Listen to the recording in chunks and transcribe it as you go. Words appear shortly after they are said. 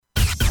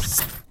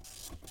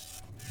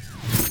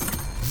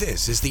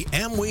This is the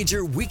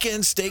AmWager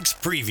Weekend Stakes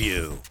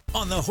Preview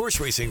on the Horse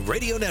Racing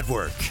Radio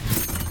Network.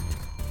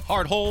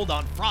 Hard hold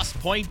on Frost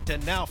Point,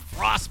 and now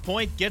Frost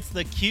Point gets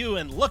the cue,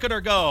 and look at her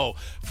go.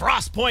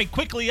 Frost Point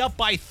quickly up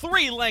by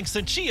 3 lengths,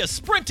 and she is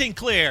sprinting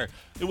clear.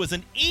 It was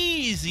an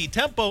easy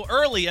tempo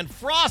early, and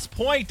Frost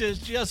Point is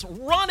just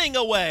running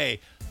away.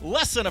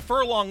 Less than a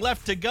furlong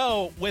left to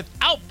go.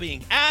 Without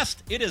being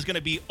asked, it is going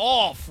to be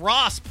all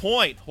Frost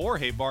Point.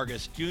 Jorge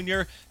Vargas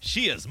Jr.,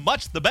 she is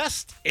much the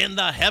best in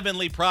the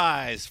Heavenly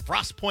Prize.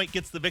 Frost Point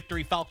gets the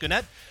victory,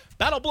 Falconet.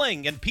 Battle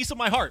Bling and Piece of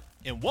My Heart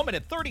in 1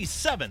 minute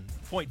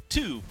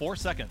 37.24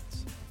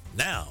 seconds.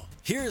 Now,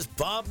 here's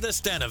Bob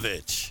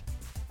Nastanovich.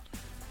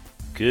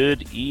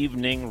 Good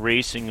evening,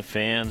 racing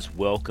fans.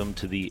 Welcome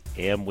to the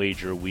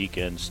AmWager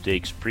Weekend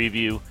Stakes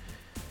Preview.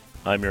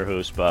 I'm your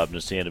host, Bob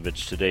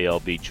Nastanovich. Today I'll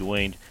be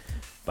joined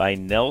by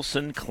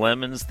Nelson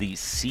Clemens, the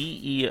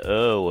CEO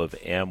of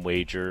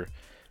AmWager,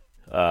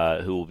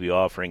 who will be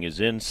offering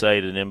his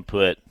insight and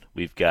input.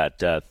 We've got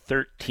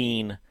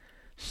 13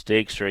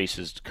 stakes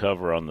races to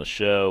cover on the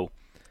show.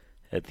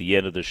 At the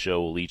end of the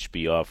show, we'll each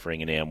be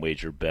offering an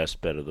AmWager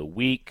Best Bet of the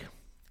Week.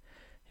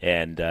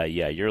 And,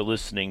 you're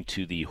listening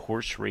to the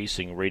Horse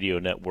Racing Radio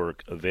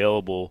Network,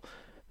 available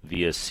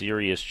via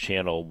Sirius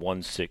Channel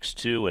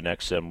 162 and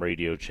XM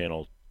Radio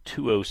Channel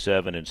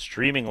 207, and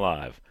streaming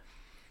live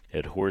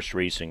at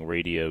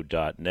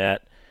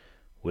horseracingradio.net.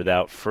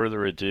 Without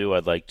further ado,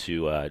 I'd like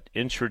to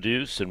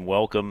introduce and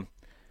welcome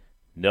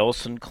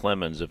Nelson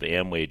Clemens of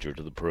AmWager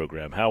to the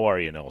program. How are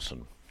you,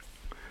 Nelson?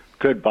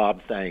 Good,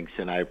 Bob. Thanks,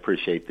 and I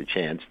appreciate the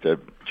chance to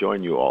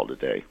join you all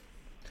today.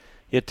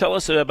 Yeah, tell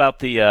us about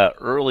the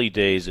early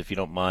days, if you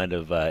don't mind,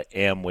 of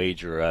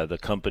AmWager. The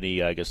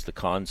company, I guess the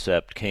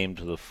concept came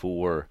to the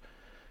fore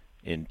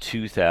in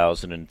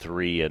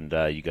 2003, and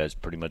you guys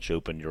pretty much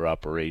opened your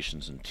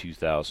operations in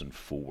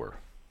 2004.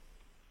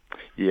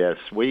 Yes,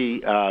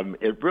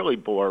 it really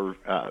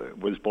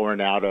was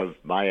born out of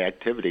my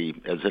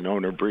activity as an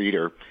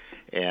owner-breeder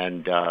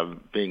and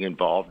being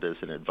involved as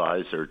an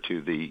advisor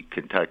to the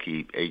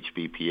Kentucky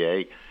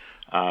HBPA.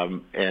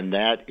 And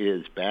that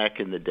is back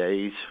in the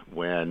days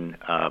when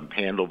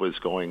handle was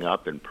going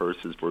up and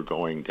purses were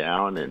going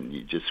down, and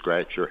you just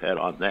scratch your head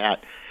on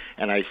that.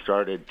 And I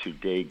started to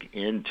dig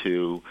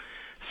into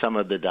some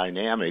of the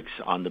dynamics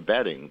on the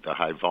betting, the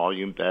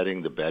high-volume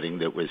betting, the betting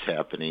that was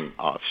happening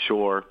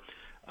offshore,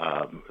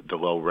 the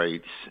low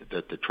rates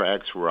that the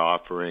tracks were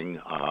offering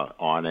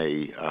on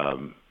a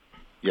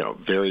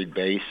varied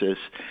basis.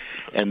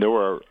 And there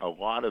were a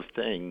lot of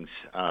things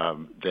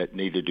that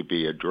needed to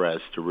be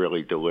addressed to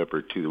really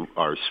deliver to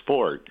our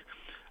sport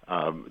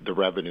the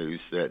revenues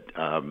that,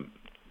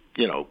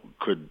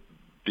 could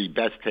be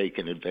best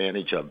taken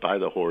advantage of by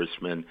the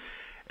horsemen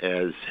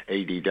as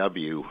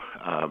ADW,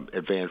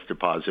 advanced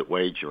deposit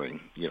wagering,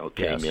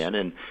 came in.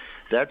 And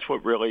that's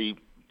what really,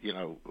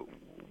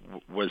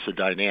 was the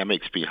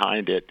dynamics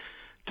behind it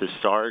to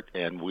start.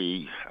 And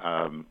we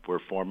were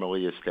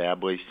formally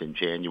established in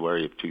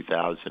January of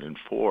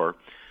 2004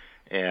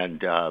 and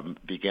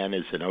began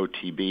as an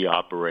OTB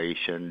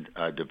operation,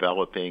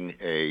 developing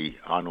a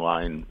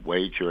online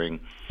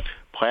wagering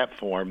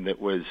platform that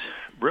was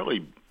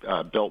really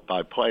built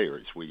by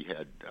players. We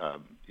had,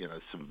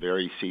 some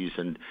very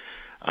seasoned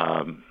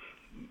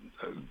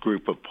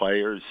group of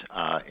players,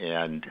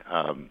 and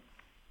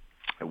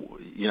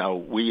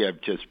we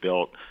have just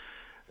built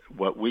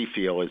what we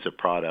feel is a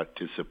product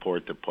to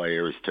support the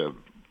players to,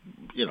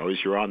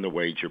 as you're on the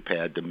wager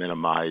pad, to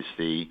minimize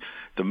the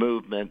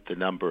movement, the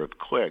number of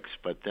clicks,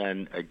 but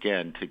then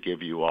again to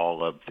give you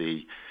all of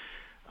the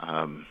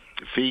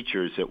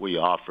features that we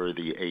offer: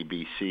 the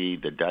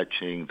ABC, the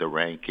Dutching, the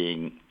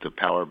ranking, the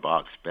power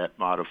box bet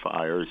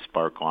modifiers,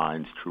 spark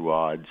lines, true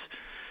odds,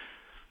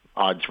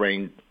 odds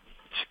range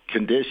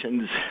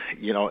conditions,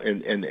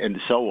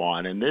 and so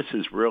on. And this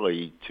is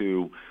really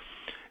to,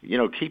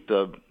 keep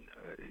the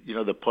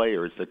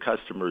players, the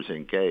customers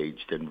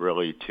engaged, and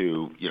really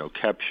to,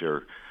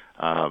 capture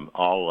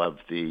all of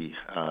the,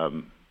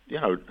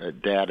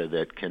 data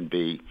that can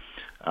be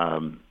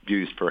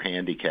used for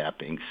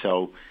handicapping.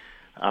 So,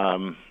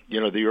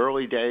 the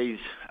early days,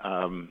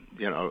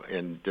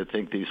 and to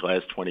think these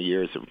last 20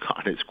 years have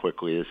gone as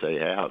quickly as they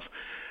have.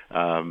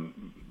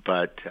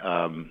 But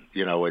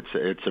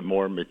it's a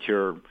more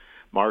mature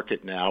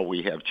market now.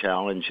 We have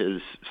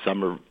challenges.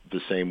 Some are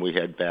the same we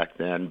had back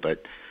then,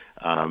 but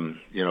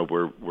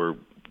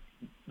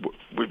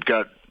we've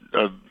got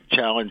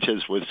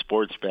challenges with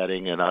sports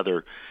betting and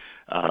other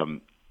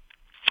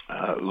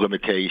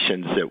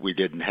limitations that we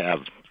didn't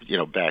have,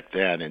 back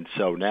then. And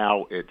so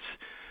now it's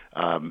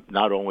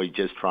not only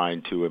just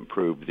trying to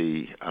improve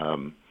the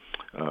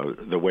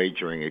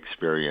wagering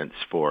experience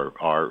for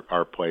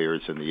our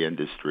players in the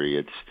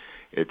industry.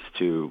 It's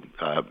to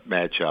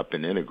match up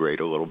and integrate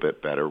a little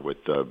bit better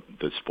with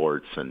the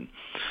sports and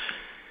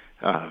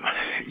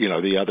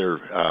the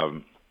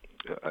other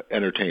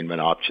entertainment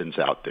options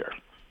out there.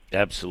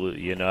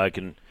 Absolutely.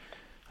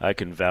 I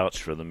can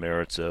vouch for the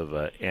merits of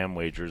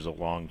AmWager as a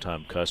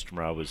longtime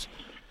customer. I was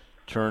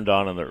turned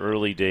on in the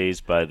early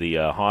days by the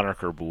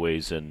Honaker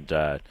boys, and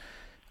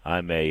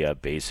I'm a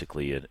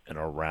basically an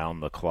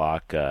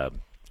around-the-clock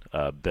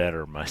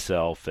bettor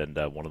myself, and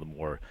one of the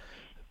more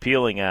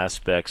appealing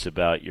aspects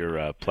about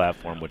your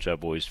platform, which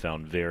I've always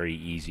found very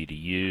easy to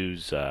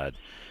use,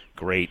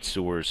 great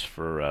source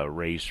for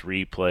race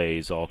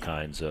replays, all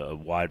kinds of a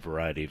wide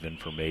variety of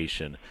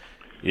information,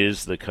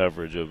 is the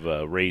coverage of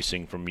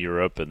racing from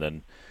Europe, and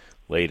then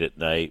late at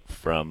night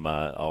from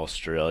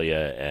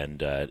Australia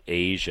and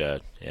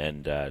Asia,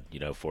 and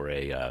for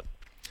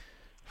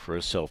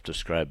a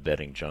self-described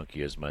betting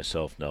junkie as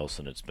myself,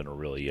 Nelson, it's been a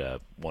really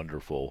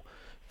wonderful,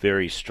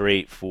 very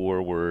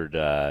straightforward,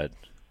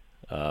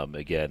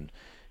 again,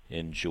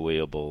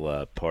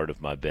 enjoyable part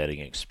of my betting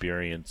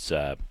experience.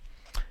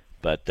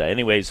 But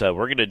anyways, we're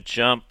going to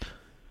jump.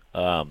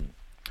 I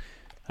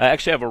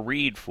actually have a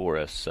read for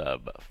us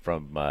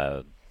from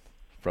the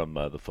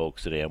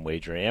folks at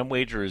AmWager.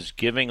 AmWager is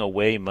giving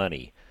away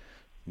money.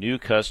 New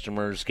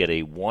customers get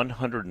a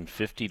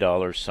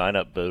 $150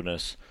 sign-up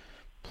bonus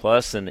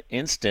plus an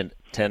instant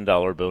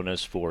 $10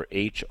 bonus for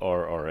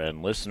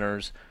HRRN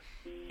listeners.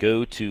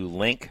 Go to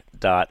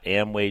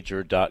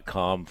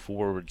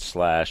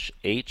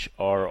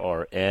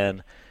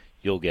link.amwager.com/HRRN.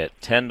 You'll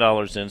get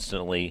 $10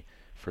 instantly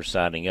for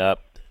signing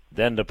up,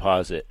 then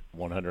deposit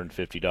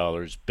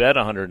 $150, bet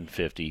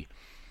 $150,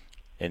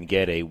 and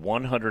get a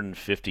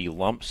 $150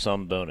 lump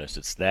sum bonus.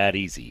 It's that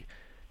easy.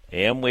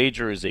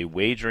 AmWager is a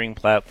wagering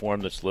platform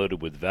that's loaded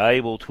with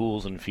valuable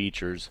tools and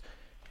features,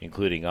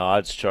 including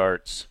odds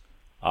charts,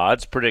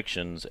 odds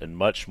predictions, and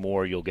much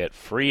more. You'll get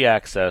free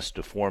access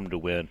to Form to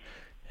Win,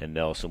 and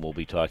Nelson will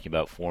be talking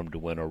about Form to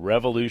Win, a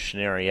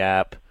revolutionary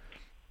app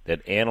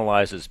that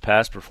analyzes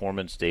past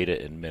performance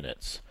data in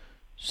minutes.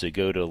 So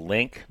go to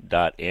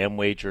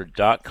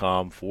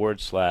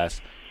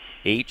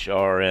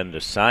link.amwager.com/HRN to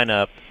sign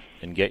up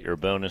and get your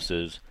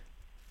bonuses.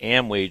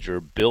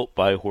 AmWager, built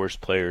by horse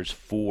players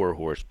for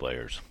horse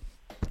players.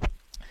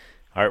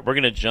 All right, we're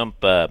going to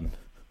jump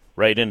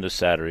right into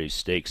Saturday's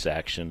stakes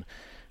action.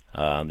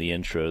 On the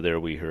intro there,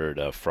 we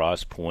heard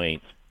Frost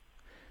Point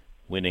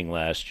winning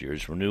last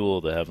year's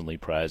renewal, the Heavenly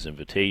Prize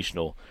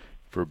Invitational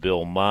for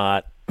Bill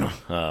Mott.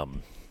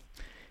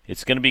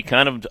 It's going to be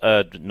kind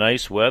of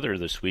nice weather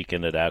this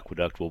weekend at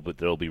Aqueduct, but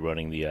they'll be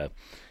running the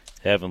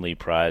Heavenly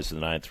Prize, the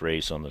 9th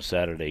race on the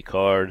Saturday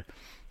card.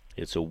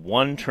 It's a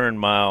one-turn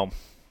mile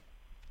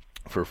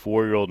for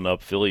 4-year-old and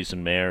up fillies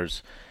and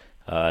mares.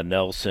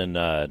 Nelson,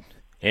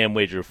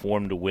 AmWager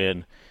Form to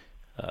Win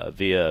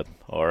via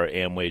our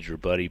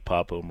AmWager buddy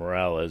Papo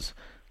Morales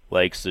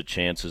likes the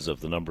chances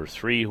of the number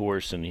 3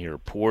 horse in here,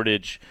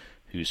 Portage,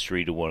 who's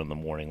 3-1 in the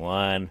morning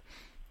line.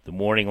 The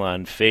morning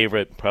line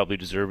favorite, probably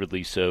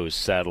deservedly so, is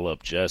Saddle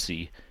Up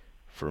Jesse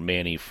for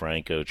Manny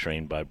Franco,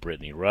 trained by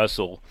Brittany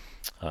Russell,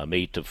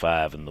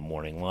 8-5 in the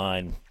morning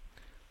line.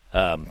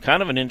 Kind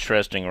of an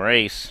interesting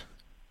race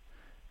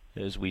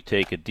as we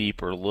take a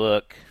deeper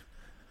look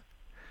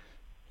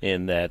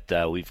in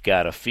that we've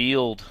got a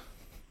field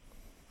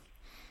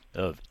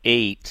of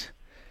 8,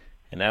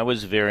 and I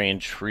was very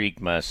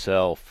intrigued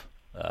myself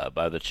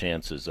by the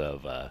chances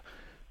of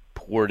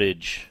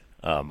Portage,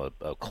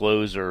 a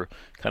closer,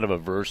 kind of a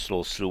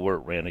versatile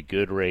sort, ran a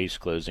good race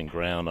closing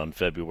ground on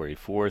February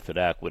 4th at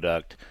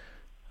Aqueduct,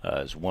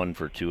 is 1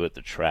 for 2 at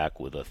the track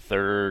with a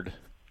third.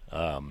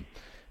 But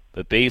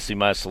basically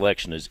my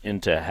selection is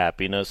Into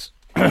Happiness.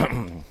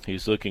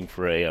 He's looking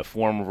for a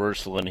form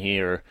reversal in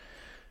here.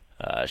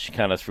 She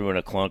kind of threw in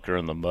a clunker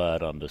in the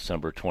mud on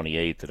December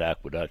 28th at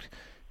Aqueduct.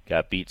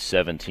 Got beat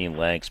 17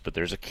 lengths, but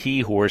there's a key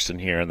horse in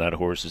here, and that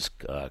horse is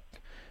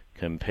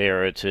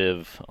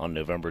Comparative on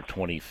November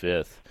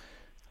 25th.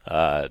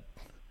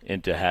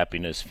 Into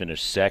Happiness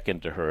finished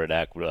second to her at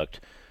Aqueduct,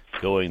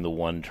 going the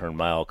one-turn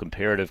mile.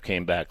 Comparative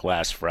came back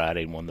last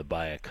Friday and won the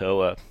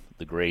Bayacoa,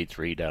 the Grade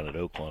 3 down at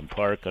Oaklawn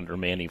Park under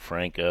Manny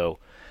Franco.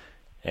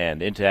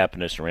 And Into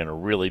Happiness ran a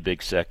really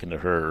big second to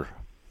her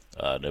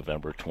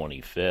November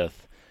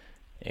 25th.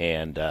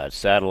 And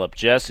Saddle Up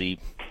Jesse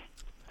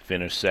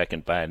finished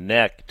second by a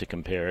neck to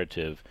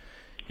Comparative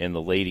in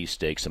the Ladies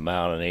Stakes, a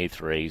mile and 1/8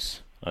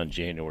 race on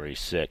January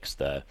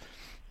 6th.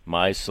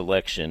 My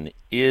selection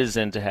is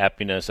Into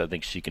Happiness. I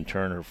think she can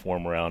turn her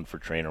form around for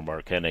trainer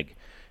Mark Hennig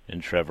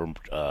and Trevor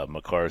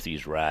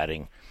McCarthy's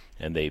riding,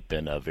 and they've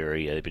been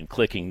they've been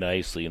clicking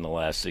nicely in the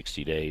last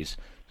 60 days.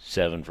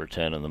 7 for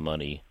 10 on the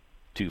money,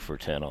 2 for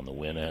 10 on the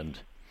win end.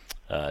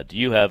 Do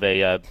you have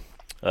a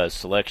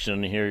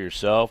selection here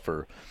yourself,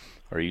 or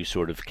are you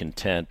sort of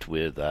content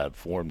with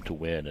Form to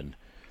Win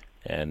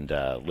and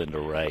Linda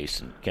Rice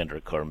and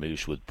Kendrick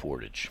Carmouche with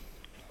Portage?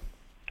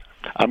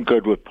 I'm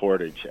good with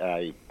Portage.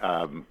 I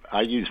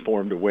use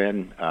Form to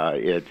Win.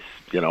 It's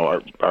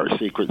our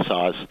secret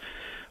sauce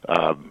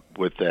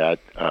with that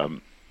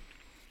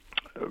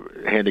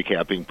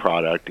handicapping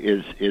product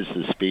is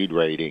the speed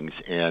ratings,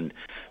 and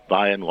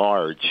by and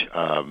large,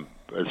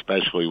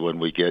 especially when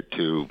we get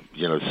to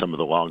some of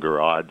the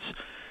longer odds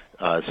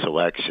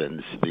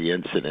selections, the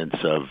incidence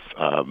of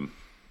a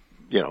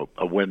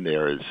win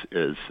there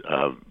is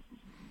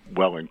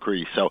well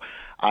increased. So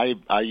I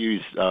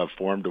use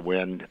Form to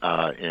Win,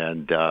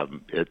 and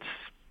it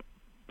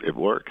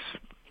works.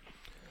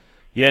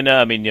 Yeah, no,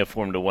 I mean, yeah,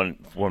 Form to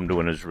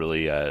Win is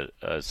really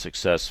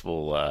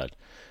successful.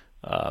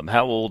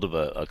 How old of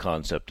a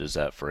concept is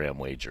that for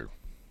AmWager?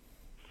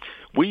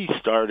 We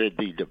started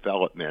the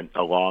development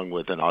along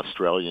with an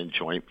Australian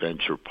joint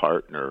venture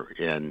partner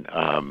in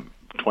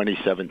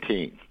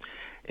 2017,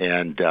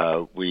 and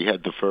we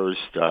had the first,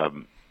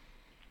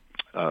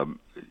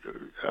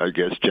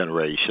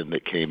 generation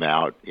that came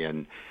out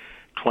in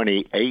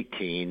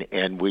 2018,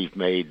 and we've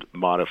made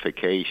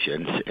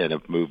modifications and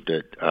have moved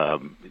it,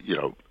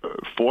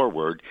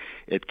 forward.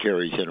 It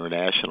carries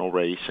international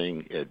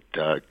racing,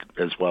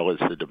 as well as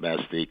the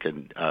domestic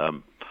and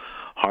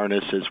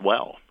harness as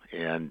well.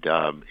 And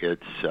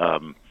it's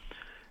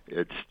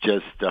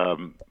just,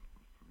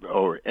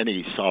 or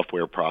any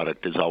software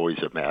product is always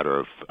a matter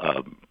of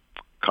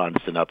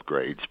constant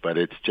upgrades, but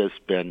it's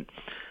just been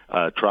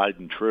tried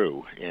and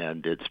true,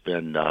 and it's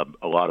been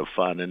a lot of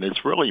fun, and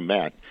it's really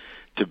meant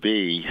to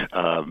be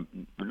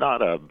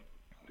not a,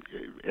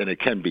 and it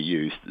can be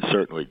used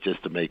certainly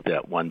just to make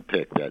that one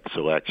pick, that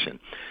selection.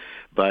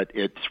 But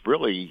it's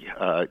really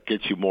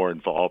gets you more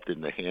involved in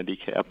the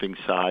handicapping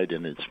side,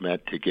 and it's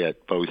meant to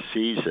get both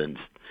seasoned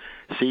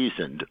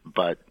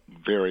but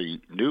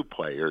very new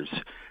players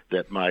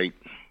that might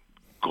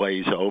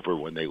glaze over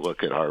when they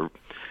look at our,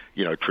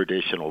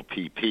 traditional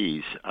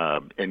PPs,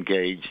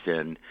 engaged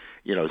and,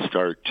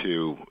 start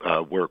to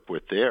work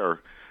with their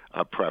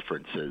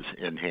preferences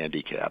in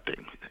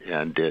handicapping.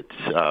 And it's,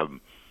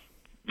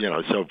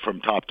 so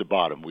from top to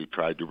bottom, we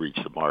tried to reach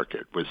the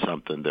market with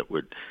something that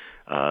would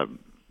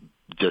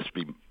just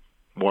be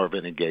more of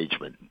an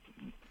engagement,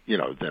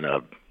 than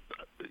a,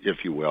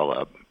 if you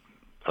will,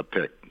 a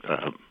pick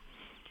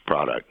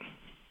product.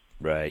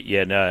 Right.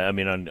 Yeah. No. I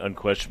mean,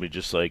 unquestionably,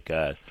 just like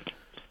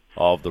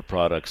all of the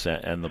products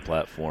and the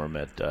platform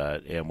at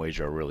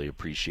AmWager, I really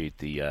appreciate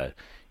the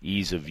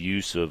ease of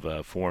use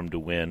of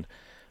Form-to-Win.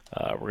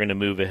 We're going to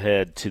move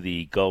ahead to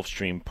the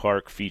Gulfstream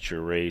Park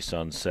feature race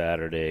on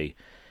Saturday,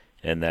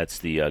 and that's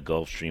the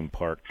Gulfstream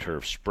Park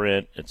Turf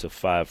Sprint. It's a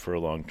 5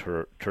 furlong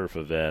turf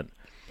event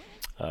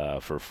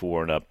for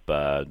four and up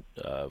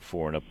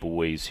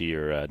boys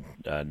here.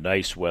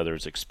 Nice weather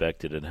is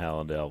expected in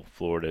Hallandale,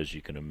 Florida, as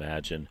you can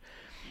imagine.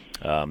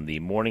 The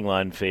morning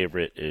line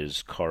favorite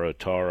is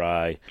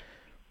Karotarai,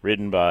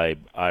 ridden by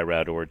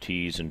Irad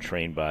Ortiz and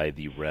trained by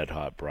the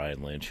red-hot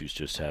Brian Lynch, who's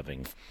just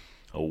having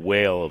a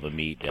whale of a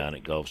meet down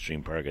at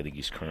Gulfstream Park. I think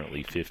he's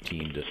currently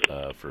 15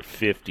 for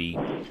 50.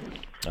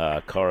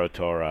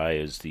 Karotarai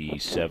is the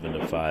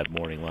 7-5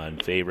 morning line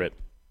favorite.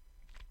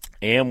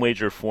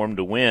 AmWager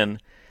Form-to-Win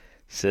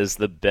says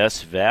the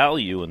best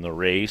value in the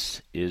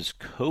race is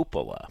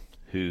Coppola,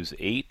 who's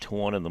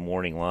 8-1 in the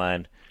morning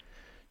line,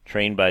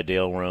 trained by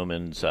Dale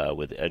Romans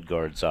with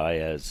Edgard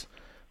Zayas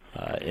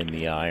in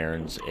the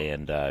irons,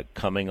 and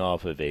coming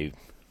off of a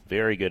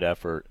very good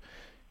effort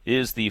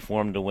is the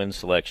Form-to-Win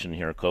selection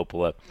here.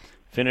 Coppola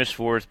finished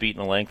fourth,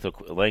 beating a length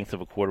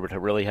of a quarter,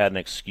 but really had an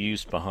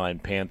excuse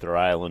behind Panther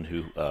Island,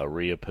 who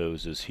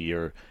reopposes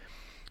here,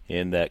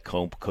 in that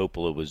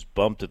Coppola was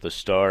bumped at the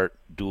start,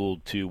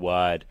 dueled too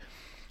wide,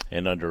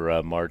 and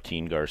under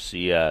Martin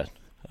Garcia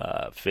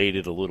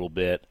faded a little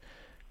bit.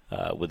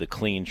 With a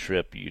clean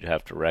trip, you'd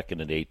have to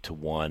reckon at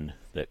 8-1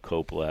 that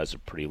Coppola has a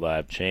pretty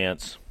live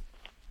chance.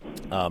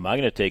 I'm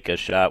going to take a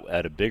shot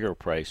at a bigger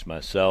price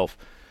myself.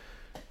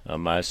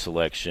 My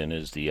selection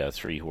is the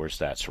 3-horse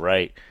That's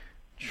Right,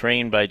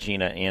 trained by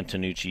Gina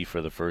Antonucci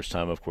for the first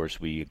time. Of course,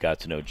 we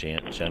got to know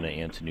Gina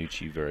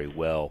Antonucci very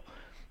well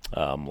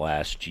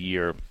last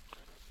year.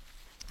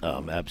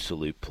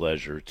 Absolute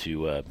pleasure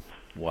to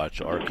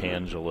watch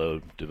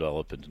Arcangelo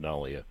develop into not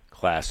only a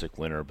classic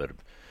winner, but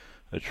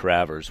a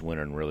Travers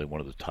winner and really one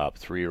of the top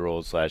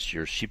 3-year-olds last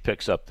year. She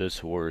picks up this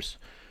horse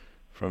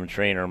from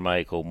trainer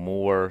Michael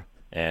Moore,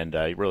 and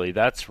really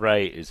That's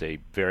Right is a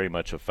very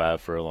much a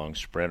 5 furlong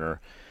sprinter.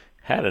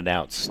 Had an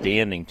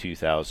outstanding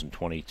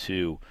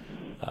 2022,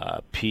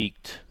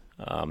 peaked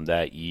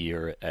that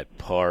year at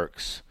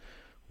Parks,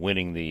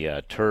 winning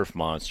the Turf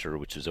Monster,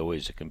 which is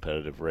always a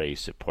competitive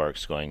race at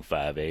Parks, going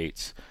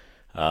 5/8.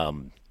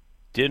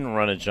 Didn't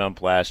run a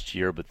jump last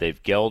year, but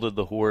they've gelded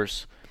the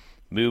horse,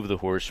 moved the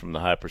horse from the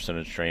high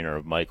percentage trainer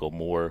of Michael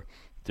Moore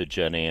to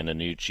Jen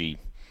Antonucci.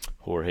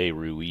 Jorge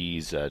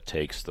Ruiz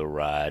takes the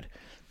ride.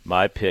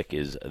 My pick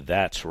is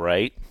That's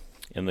Right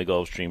in the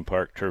Gulfstream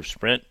Park Turf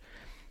Sprint,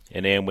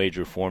 and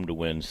AmWager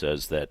Form-to-Win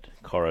says that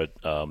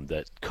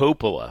that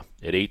Coppola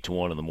at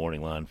 8-1 in the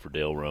morning line for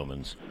Dale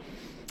Romans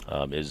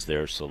is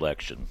their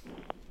selection.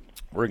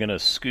 We're going to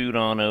scoot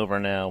on over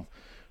now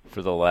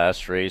for the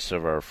last race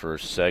of our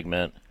first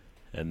segment,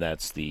 and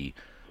that's the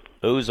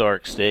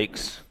Ozark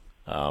Stakes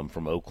from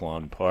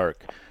Oaklawn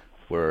Park,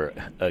 where,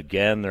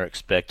 again, they're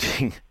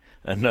expecting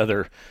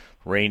another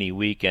rainy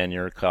weekend.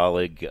 Your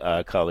colleague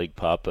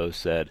Papo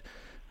said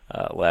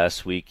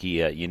last week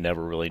you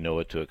never really know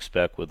what to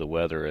expect with the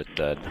weather at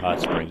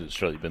Hot Springs. It's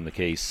certainly been the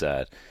case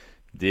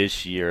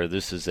this year.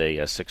 This is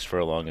a 6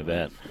 furlong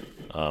event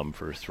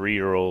for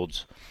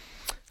 3-year-olds.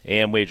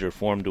 AmWager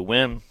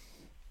Form-to-Win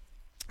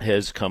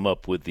has come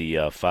up with the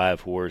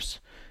 5-horse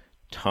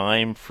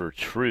Time for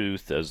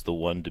Truth as the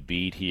one to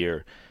beat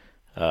here.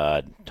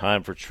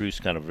 Time for Truth's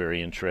kind of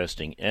very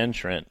interesting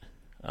entrant.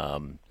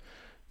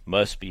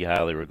 Must be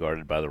highly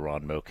regarded by the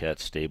Ron Moquett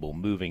stable,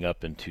 moving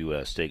up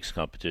into stakes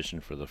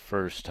competition for the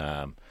first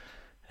time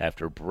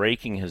after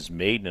breaking his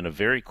maiden in a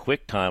very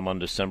quick time on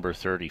December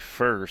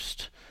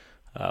 31st.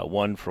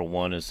 1 for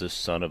 1 is this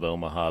Son of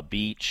Omaha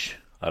Beach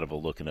out of a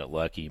Looking at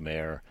Lucky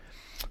mare.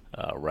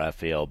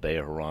 Rafael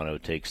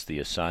Bejarano takes the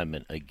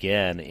assignment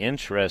again.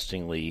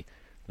 Interestingly,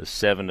 the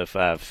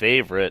 7-5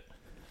 favorite,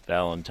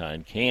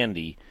 Valentine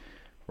Candy,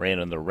 ran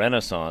in the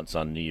Renaissance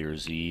on New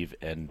Year's Eve,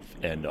 and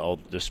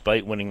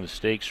despite winning the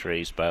stakes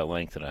race by a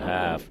length and a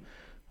half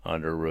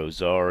under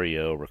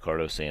Rosario,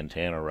 Ricardo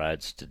Santana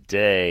rides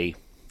today.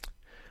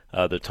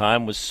 The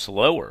time was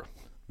slower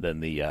than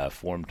the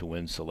Form to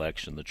Win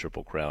selection, the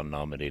Triple Crown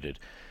nominated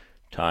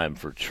Time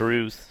for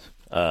Truth.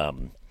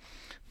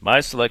 My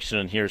selection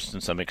in here,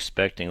 since I'm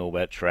expecting a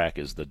wet track,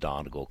 is the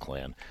Donegal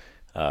Clan.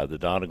 The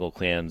Donegal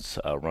Clan's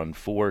run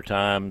 4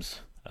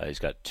 times. He's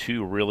got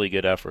 2 really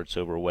good efforts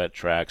over wet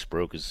tracks.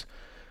 Broke his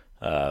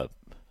a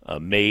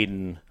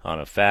maiden on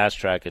a fast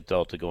track at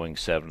Delta going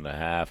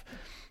 7.5.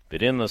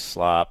 But in the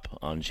slop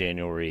on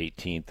January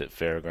 18th at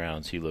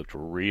Fairgrounds, he looked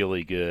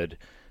really good.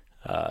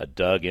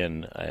 Dug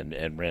in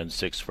and ran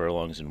 6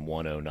 furlongs in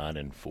 1:09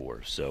 and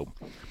 4. So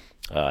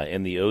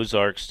in the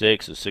Ozark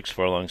Stakes, a 6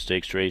 furlong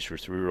stakes race for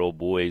 3-year-old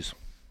boys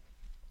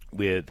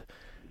with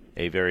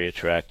a very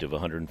attractive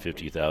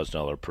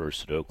 $150,000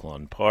 purse at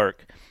Oaklawn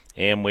Park.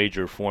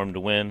 AmWager Form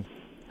to Win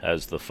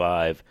has the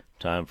 5.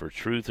 Time for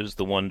Truth is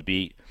the one to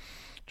beat,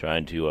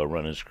 trying to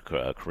run his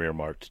career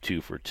mark to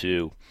 2 for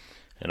 2.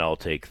 And I'll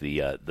take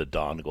the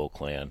Donegal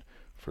Clan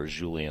for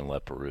Julien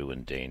Leparoux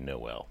and Dane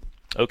Noel.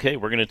 Okay,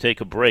 we're going to take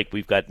a break.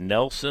 We've got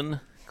Nelson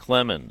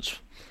Clemens,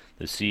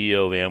 the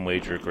CEO of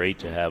AmWager. Great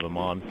to have him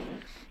on.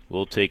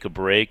 We'll take a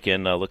break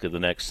and look at the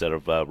next set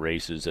of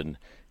races and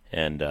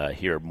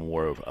hear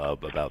more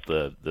about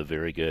the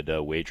very good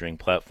wagering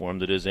platform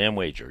that is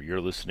AmWager.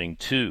 You're listening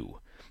to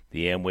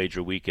the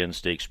AmWager Weekend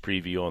Stakes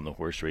Preview on the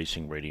Horse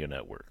Racing Radio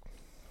Network.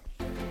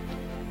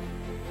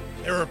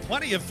 There are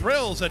plenty of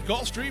thrills at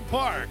Gulfstream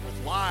Park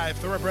with live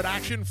thoroughbred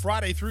action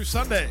Friday through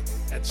Sunday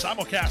and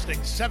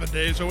simulcasting 7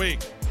 days a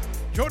week.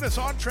 Join us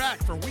on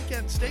track for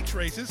weekend stakes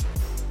races,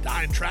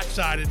 dine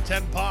trackside in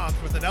 10 Ponds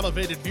with an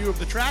elevated view of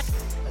the track,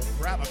 or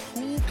grab a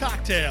cool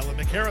cocktail in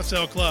the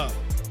Carousel Club.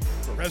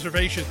 For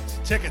reservations,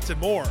 tickets, and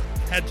more,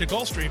 head to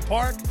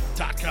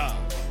GulfstreamPark.com.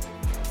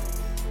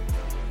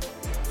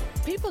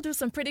 People do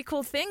some pretty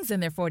cool things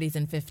in their 40s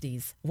and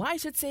 50s. Why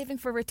should saving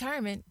for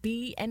retirement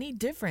be any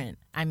different?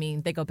 I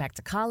mean, they go back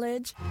to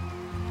college,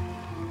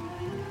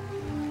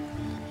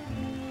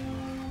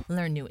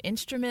 learn new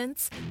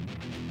instruments,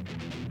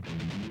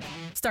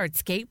 start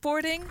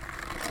skateboarding.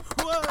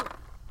 Whoa!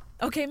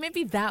 Okay,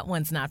 maybe that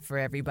one's not for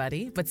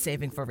everybody, but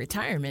saving for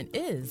retirement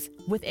is.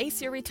 With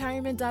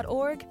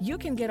aceyourretirement.org, you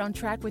can get on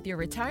track with your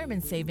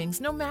retirement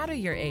savings no matter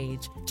your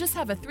age. Just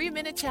have a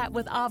 3-minute chat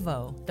with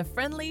Avo, the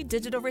friendly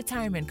digital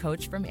retirement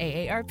coach from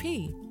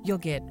AARP. You'll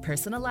get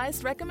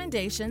personalized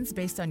recommendations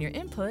based on your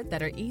input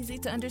that are easy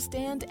to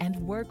understand and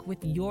work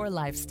with your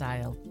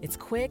lifestyle. It's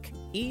quick,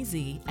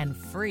 easy, and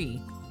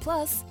free.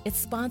 Plus, it's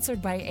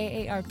sponsored by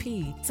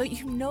AARP, so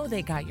you know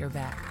they got your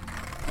back.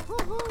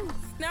 Woohoo!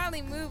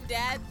 Gnarly move,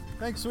 Dad.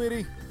 Thanks,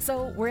 sweetie.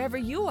 So wherever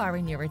you are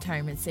in your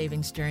retirement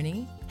savings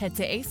journey, head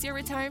to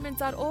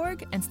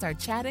aceyourretirement.org and start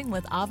chatting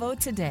with Avo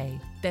today.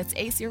 That's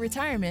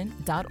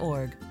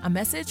aceyourretirement.org. A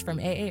message from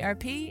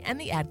AARP and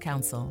the Ad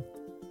Council.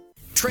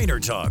 Trainer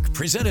Talk,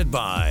 presented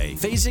by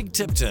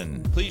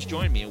Fasig-Tipton. Please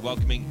join me in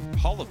welcoming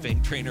Hall of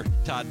Fame trainer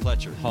Todd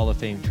Pletcher. Hall of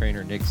Fame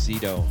trainer Nick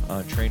Zito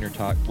on Trainer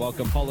Talk.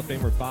 Welcome Hall of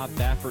Famer Bob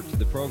Baffert to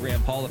the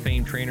program. Hall of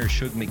Fame trainer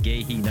Shug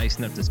McGahee, nice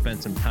enough to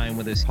spend some time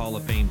with us. Hall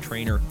of Fame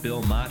trainer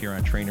Bill Mott here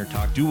on Trainer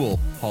Talk. Dual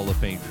Hall of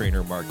Fame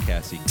trainer Mark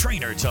Cassie.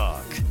 Trainer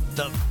Talk,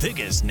 the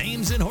biggest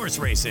names in horse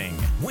racing.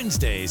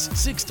 Wednesdays,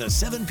 6 to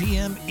 7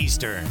 p.m.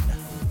 Eastern.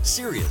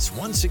 Sirius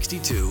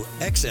 162,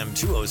 XM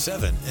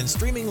 207, and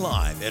streaming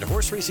live at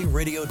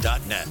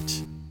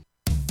horseracingradio.net.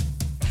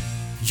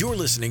 You're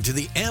listening to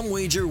the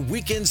AmWager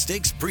Weekend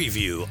Stakes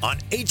Preview on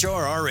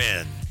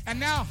HRRN. And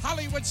now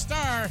Hollywood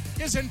Star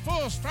is in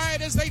full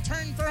stride as they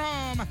turn for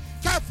home.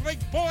 Catholic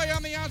Boy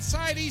on the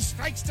outside, he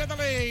strikes to the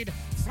lead.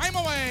 Flame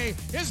Away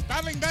is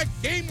battling back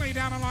gamely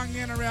down along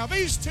the inner rail.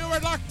 These two are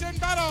locked in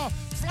battle.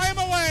 Flame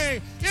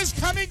Away is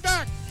coming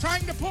back,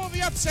 trying to pull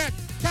the upset.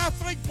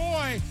 Catholic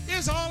Boy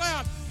is all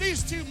out.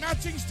 These two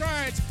matching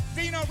strides.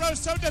 Vino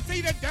Rosso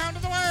defeated down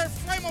to the wire.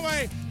 Flame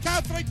Away.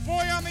 Catholic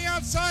Boy on the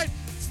outside.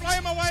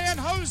 Flame Away and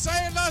Jose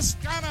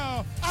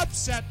Lascano.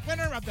 Upset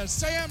winner of the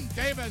Sam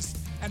Davis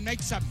and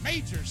makes a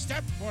major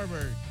step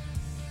forward.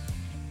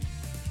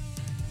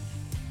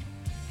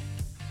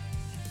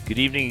 Good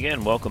evening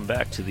again. Welcome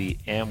back to the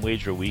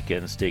AmWager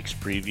Weekend Stakes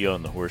Preview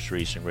on the Horse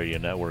Racing Radio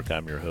Network.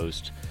 I'm your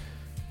host,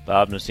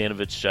 Bob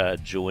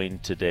Nasanovich,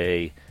 joined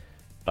today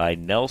by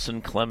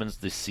Nelson Clemens,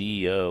 the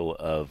CEO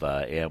of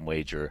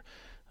AmWager,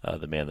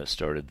 the man that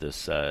started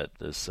this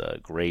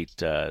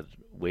great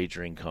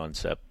wagering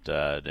concept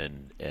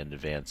and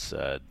advanced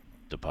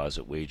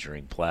deposit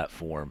wagering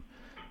platform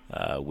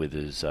with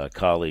his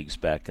colleagues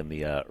back in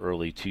the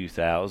early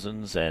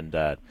 2000s. And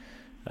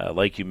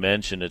like you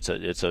mentioned,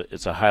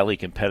 it's a highly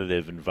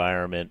competitive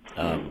environment.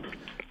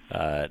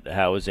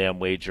 How is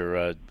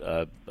AmWager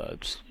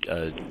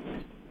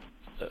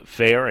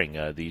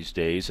faring these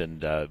days,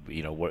 and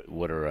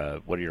what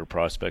are your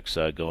prospects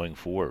going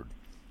forward?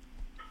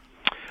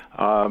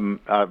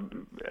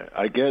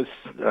 I guess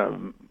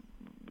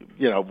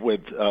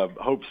with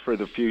hopes for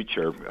the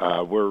future,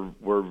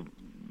 we're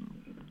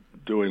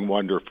doing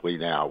wonderfully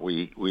now.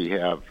 We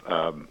have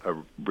a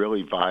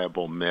really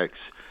viable mix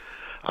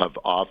of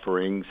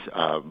offerings.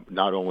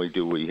 Not only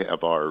do we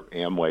have our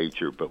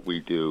AmWager, but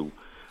we do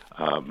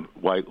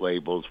white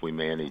labels. We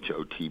manage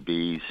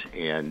OTBs,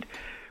 and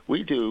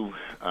we do,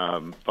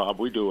 Bob,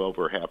 we do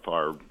over half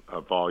our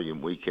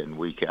volume week in,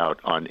 week out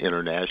on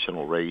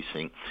international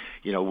racing.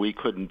 We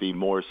couldn't be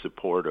more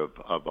supportive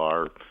of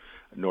our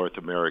North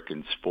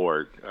American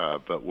sport,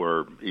 but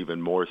we're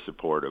even more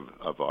supportive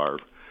of our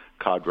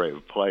cadre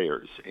of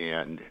players.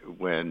 And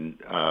when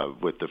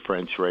with the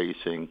French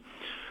racing,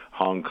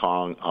 Hong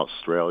Kong,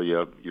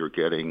 Australia, you're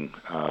getting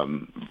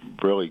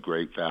really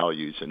great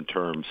values in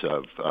terms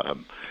of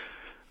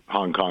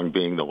Hong Kong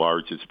being the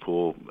largest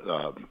pool,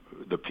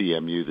 the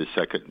PMU,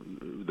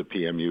 the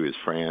PMU is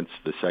France,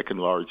 the second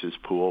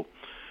largest pool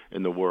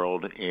in the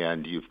world,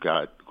 and you've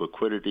got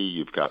liquidity,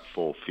 you've got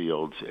full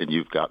fields, and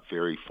you've got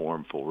very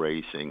formful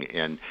racing.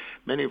 And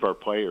many of our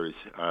players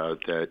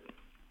that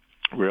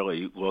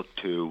really look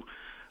to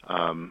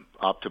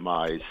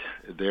optimize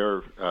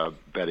their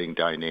betting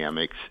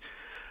dynamics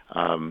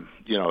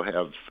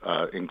have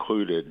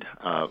included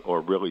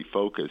or really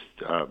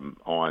focused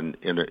on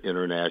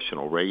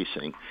international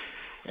racing.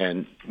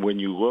 And when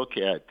you look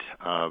at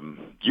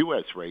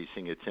U.S.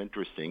 racing, it's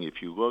interesting.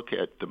 If you look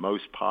at the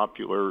most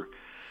popular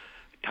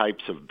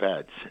types of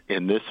bets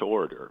in this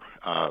order,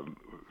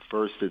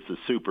 first is the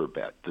super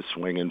bet, the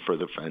swinging for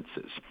the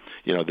fences.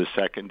 The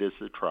second is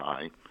the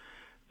try.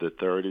 The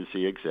third is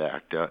the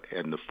exacta,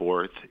 and the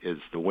fourth is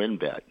the win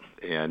bet.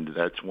 And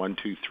that's 1,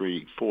 2,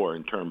 3, 4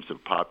 in terms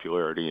of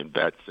popularity in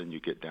bets, and you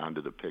get down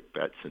to the pick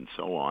bets and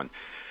so on.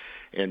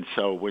 And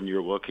so when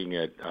you're looking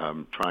at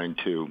trying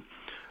to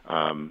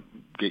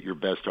get your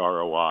best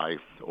ROI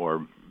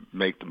or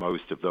make the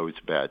most of those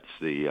bets,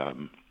 the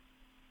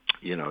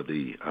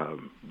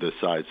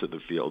size of the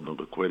field and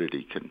the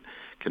liquidity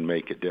can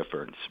make a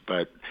difference.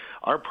 But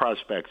our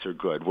prospects are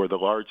good. We're the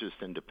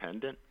largest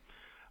independent.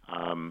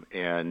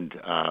 And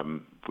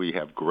we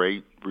have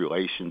great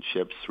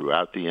relationships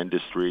throughout the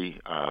industry.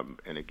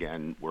 And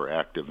again, we're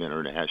active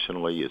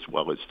internationally as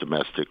well as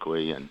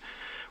domestically, and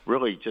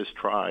really just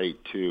try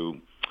to,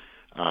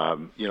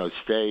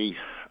 stay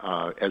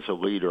as a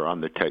leader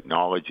on the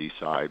technology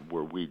side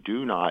where we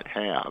do not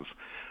have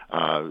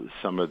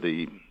some of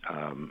the,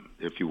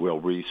 if you will,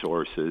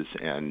 resources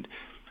and,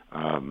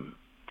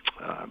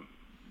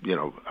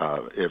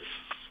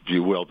 if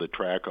you will, the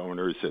track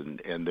owners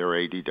and their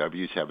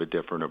ADWs have a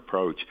different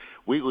approach.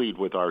 We lead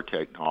with our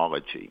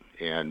technology,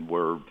 and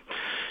we're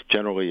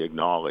generally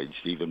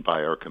acknowledged even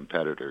by our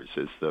competitors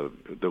as the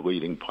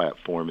leading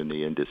platform in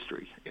the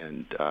industry,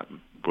 and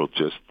we'll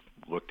just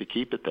look to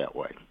keep it that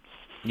way.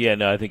 Yeah,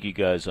 no, I think you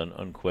guys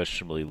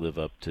unquestionably live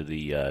up to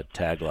the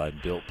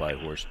tagline built by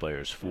horse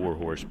players for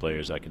horse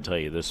players. I can tell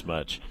you this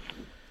much.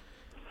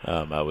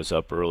 I was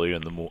up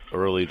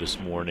early this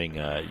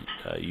morning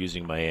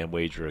using my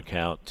AmWager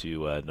account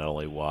to not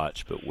only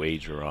watch but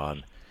wager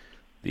on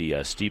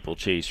the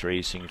steeplechase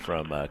racing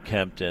from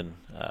Kempton,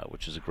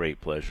 which is a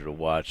great pleasure to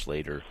watch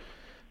later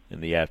in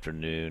the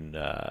afternoon,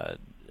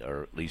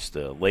 or at least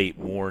the late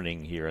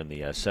morning here in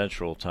the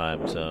central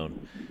time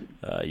zone.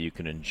 You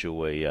can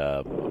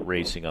enjoy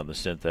racing on the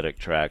synthetic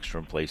tracks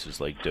from places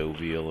like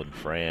Deauville in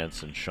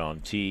France and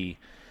Chantilly.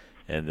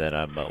 And then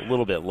I'm a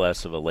little bit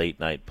less of a late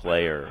night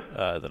player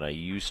than I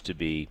used to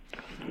be,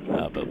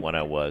 but when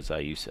I was,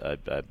 I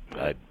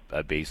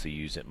basically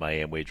use it my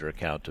AmWager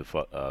account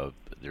to.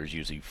 There's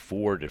usually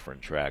 4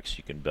 different tracks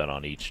you can bet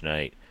on each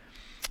night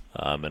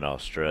in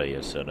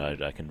Australia, so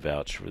I can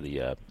vouch for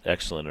the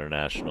excellent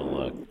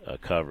international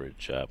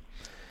coverage.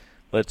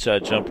 Let's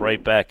jump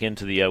right back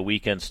into the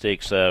weekend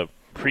stakes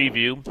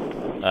preview.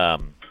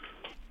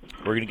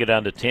 We're going to get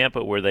down to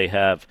Tampa, where they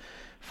have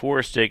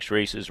 4 stakes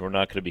races. We're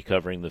not going to be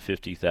covering the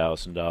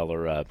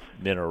 $50,000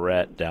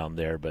 Minaret down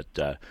there,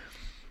 but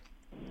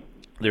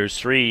there's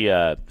 3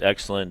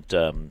 excellent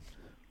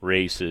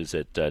races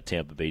at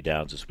Tampa Bay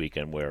Downs this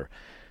weekend where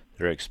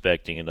they're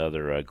expecting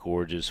another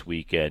gorgeous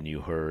weekend. You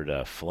heard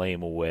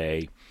Flame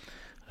Away,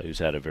 who's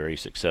had a very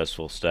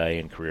successful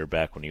stallion career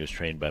back when he was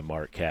trained by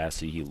Mark Casse.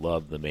 He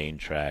loved the main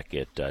track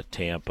at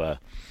Tampa.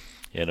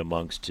 And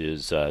amongst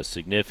his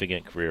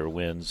significant career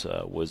wins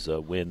was a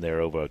win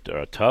there over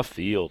a tough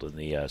field in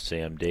the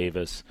Sam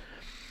Davis.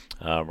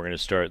 We're going to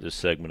start this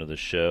segment of the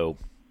show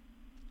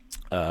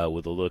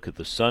with a look at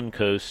the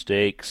Suncoast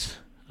Stakes,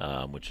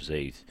 which is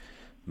a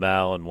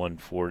mile and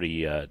 40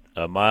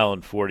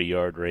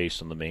 yard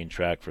race on the main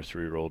track for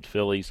 3-year-old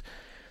fillies.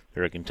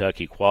 There are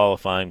Kentucky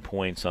qualifying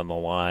points on the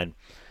line.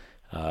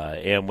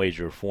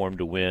 AmWager formed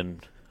to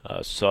win.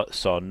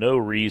 Saw no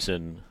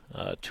reason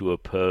to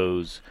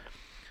oppose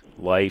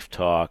Life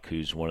Talk,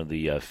 who's one of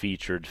the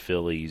featured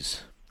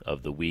fillies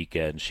of the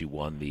weekend. She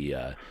won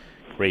the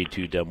Grade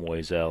 2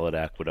 Demoiselle at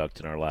Aqueduct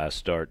in our last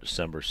start,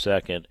 December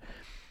 2nd.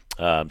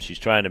 She's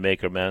trying to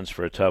make amends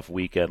for a tough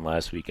weekend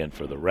last weekend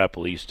for the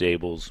Repoli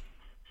Stables.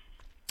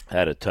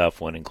 Had a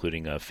tough one,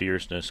 including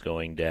Fierceness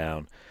going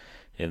down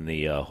in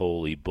the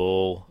Holy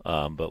Bull.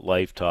 But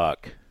Life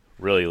Talk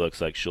really looks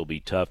like she'll be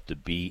tough to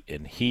beat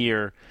in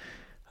here.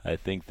 I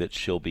think that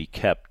she'll be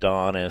kept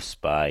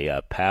honest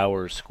by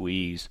Power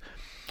Squeeze,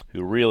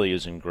 who really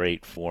is in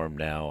great form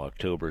now.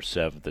 October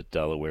 7th at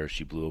Delaware,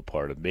 she blew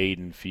apart a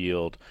maiden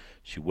field.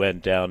 She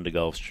went down to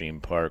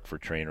Gulfstream Park for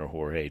trainer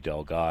Jorge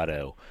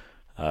Delgado,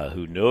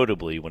 who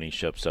notably, when he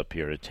shows up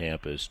here at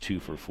Tampa, is 2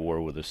 for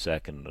 4 with a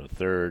second and a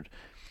third.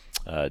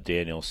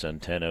 Daniel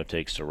Centeno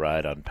takes a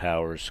ride on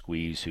Power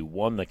Squeeze, who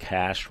won the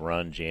cash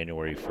run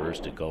January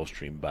 1st at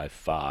Gulfstream by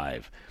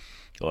 5,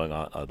 going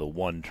on the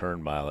 1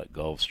 turn mile at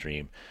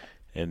Gulfstream.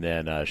 And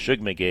then Shug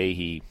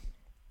McGahee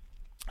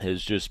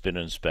has just been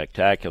in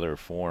spectacular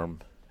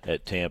form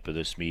at Tampa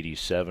this meet. He's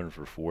 7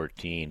 for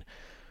 14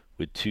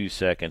 with 2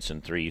 seconds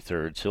and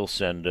 3/3. He'll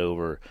send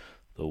over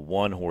the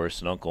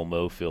 1-horse, an Uncle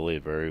Mo filly,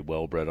 a very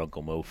well-bred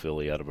Uncle Mo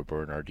filly out of a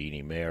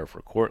Bernardini mare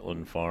for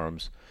Cortland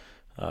Farms,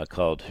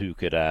 called Who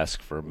Could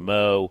Ask for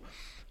Mo,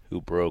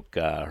 who broke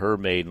her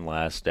maiden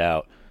last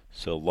out.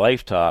 So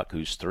Life Talk,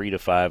 who's 3 to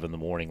 5 in the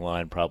morning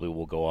line, probably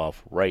will go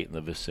off right in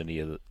the vicinity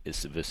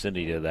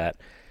of that.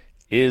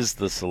 Is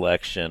the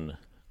selection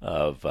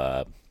of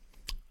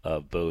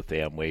both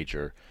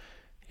AmWager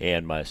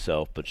and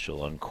myself, but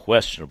she'll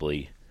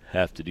unquestionably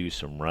have to do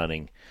some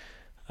running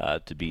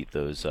to beat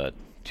those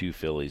 2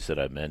 fillies that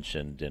I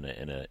mentioned in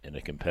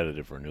a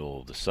competitive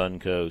renewal of the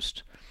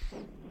Suncoast.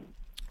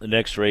 The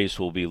next race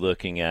we'll be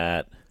looking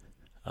at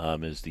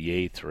is the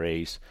 8th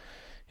race.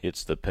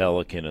 It's the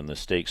Pelican, and the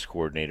stakes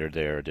coordinator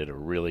there did a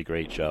really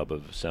great job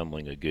of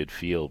assembling a good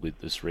field.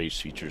 This race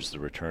features the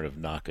return of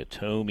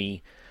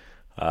Nakatomi,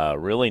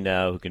 really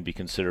now who can be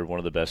considered one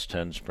of the best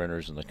 10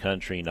 sprinters in the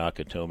country.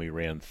 Nakatomi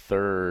ran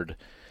 3rd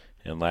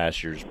in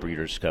last year's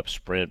Breeders' Cup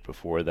Sprint.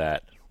 Before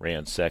that,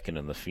 ran 2nd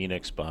in the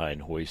Phoenix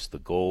behind Hoist the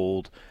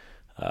Gold.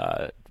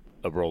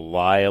 A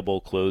reliable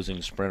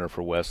closing sprinter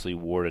for Wesley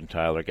Ward, and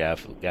Tyler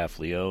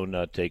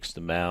Gaffleone takes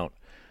the mount.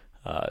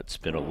 It's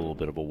been a little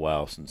bit of a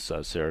while since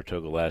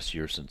Saratoga last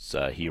year since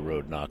he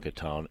rode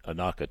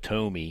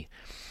Nakatomi.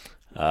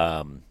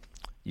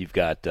 You've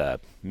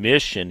got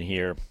Mish in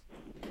here,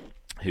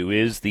 who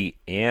is the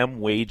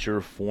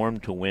AmWager Form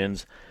to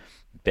Win's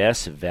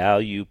best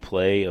value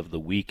play of the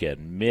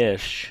weekend.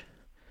 Mish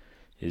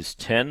is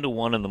 10 to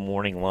 1 in the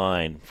morning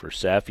line for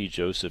Safi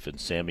Joseph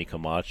and Sammy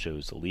Camacho,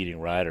 who's the leading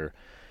rider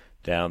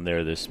down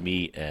there this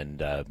meet.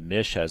 And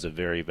Mish has a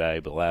very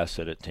valuable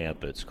asset at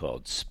Tampa. It's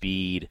called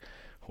Speed.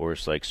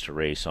 Horse likes to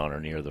race on or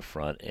near the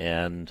front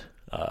end.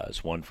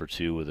 It's 1 for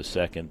 2 with a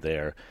second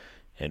there,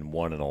 and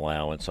won an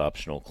allowance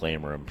optional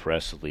claimer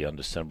impressively on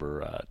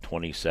December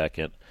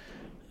 22nd.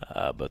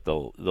 But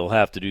they'll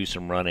have to do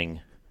some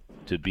running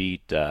to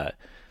beat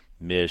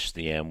Mish,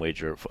 the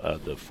AmWager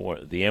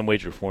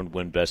Form to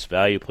Win best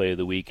value play of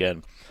the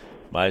weekend.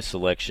 My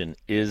selection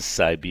is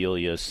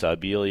Sibelius.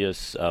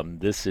 Sibelius,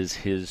 this is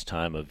his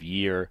time of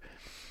year.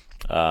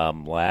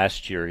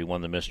 Last year he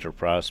won the Mr.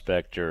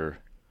 Prospector,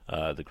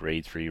 the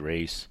Grade 3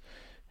 race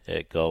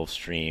at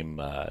Gulfstream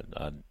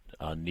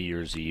on New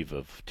Year's Eve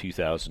of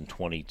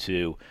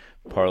 2022.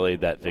 Parlayed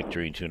that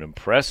victory into an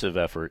impressive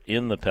effort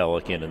in the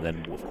Pelican, and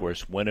then, of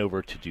course, went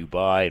over to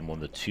Dubai and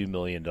won the $2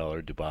 million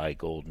Dubai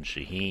Golden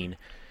Shaheen.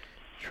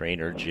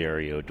 Trainer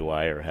Jerry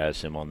O'Dwyer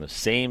has him on the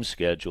same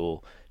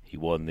schedule. He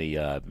won the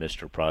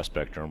Mr.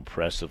 Prospector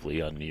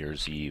impressively on New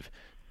Year's Eve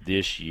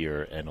this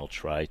year, and he'll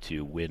try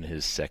to win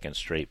his 2nd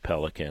straight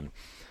Pelican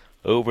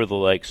over the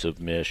likes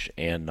of Mish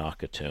and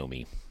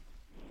Nakatomi.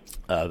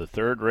 The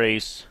 3rd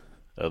race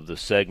of the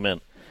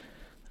segment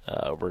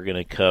we're going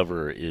to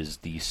cover is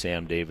the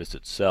Sam Davis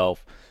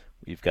itself.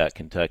 We've got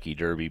Kentucky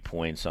Derby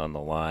points on the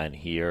line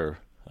here,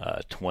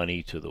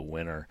 20 to the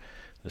winner.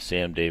 The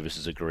Sam Davis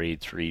is a Grade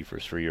 3 for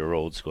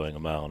 3-year-olds, going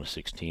 1 mile and a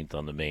 16th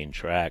on the main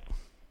track.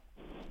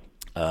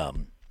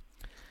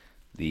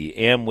 The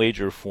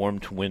AmWager Form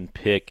to Win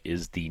pick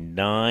is the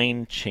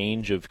 9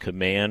 Change of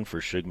Command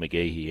for Shug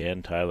McGahee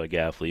and Tyler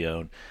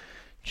Gaffleone.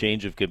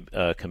 Change of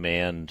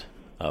command,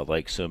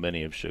 like so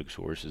many of Shug's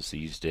horses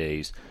these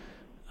days,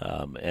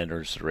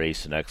 enters the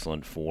race in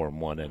excellent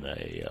form. Won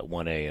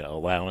a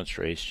allowance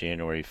race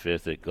January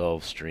 5th at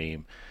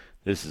Gulfstream.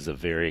 This is a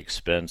very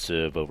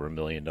expensive, over $1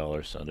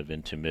 million son of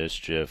Into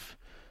Mischief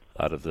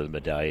out of the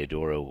Medalla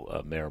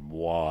d'Oro Mare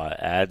Moi.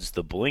 Adds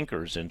the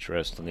blinkers,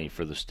 interestingly,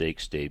 for the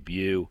stakes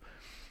debut.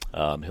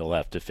 He'll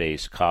have to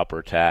face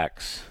Copper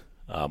Tax,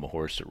 a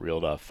horse that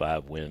reeled off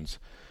 5 wins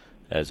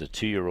as a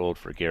 2-year-old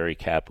for Gary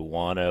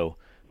Capuano.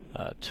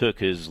 took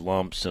his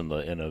lumps in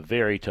a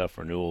very tough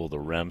renewal, the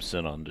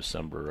Remsen, on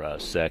December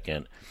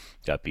 2nd.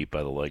 Got beat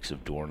by the likes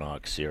of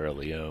Dornoch, Sierra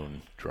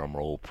Leone. Drum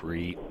roll,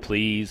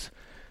 please.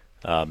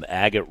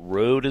 Agate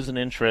Road is an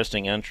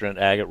interesting entrant.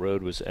 Agate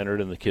Road was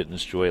entered in the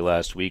Kitten's Joy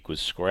last week, was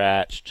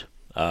scratched.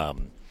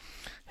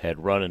 Had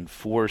run in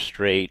 4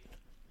 straight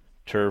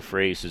turf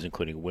races,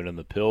 including a win in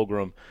the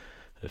Pilgrim.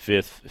 A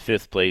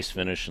fifth place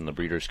finish in the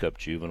Breeders' Cup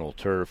Juvenile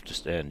Turf,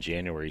 and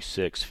January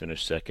 6th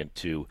finished second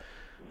to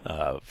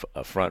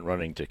a front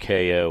running to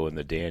KO in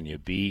the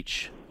Dania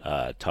Beach.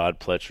 Todd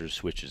Pletcher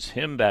switches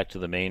him back to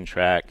the main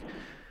track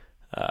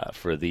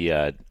for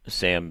the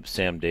Sam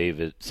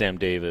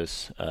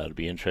Davis. It'll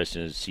be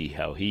interesting to see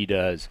how he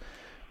does.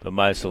 But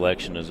my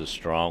selection is a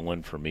strong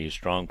one for me.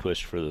 Strong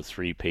push for the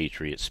 3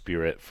 Patriot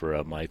Spirit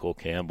for Michael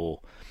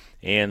Campbell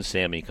and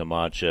Sammy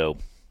Camacho.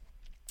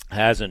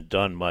 Hasn't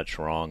done much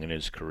wrong in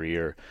his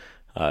career.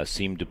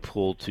 Seemed to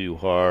pull too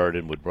hard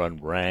and would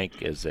run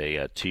rank as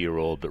a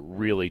 2-year-old, but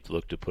really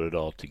looked to put it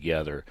all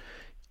together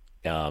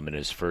in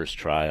his first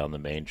try on the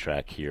main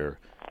track here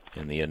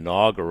in the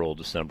inaugural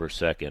December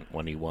 2nd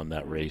when he won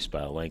that race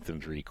by a length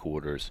and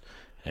 3/4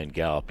 and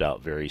galloped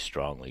out very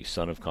strongly.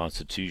 Son of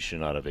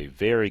Constitution out of a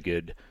very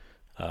good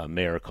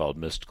mare called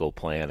Mystical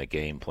Plan, a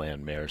game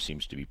plan mare,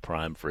 seems to be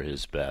primed for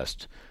his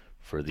best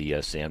for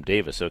the Sam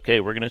Davis. Okay,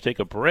 we're going to take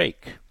a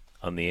break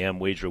on the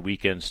AmWager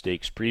Weekend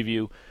Stakes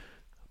preview.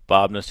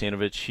 Bob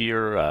Nasanovich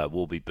here.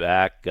 We'll be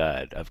back.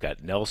 I've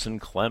got Nelson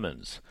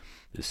Clemens,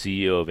 the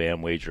CEO of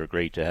AmWager.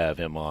 Great to have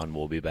him on.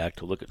 We'll be back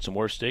to look at some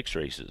more stakes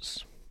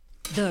races.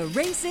 The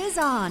race is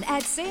on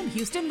at Sam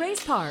Houston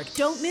Race Park.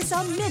 Don't miss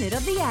a minute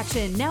of the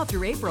action now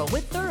through April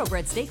with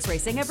thoroughbred stakes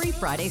racing every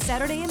Friday,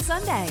 Saturday, and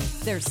Sunday.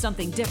 There's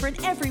something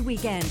different every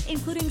weekend,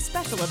 including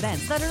special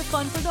events that are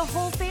fun for the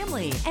whole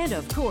family. And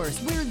of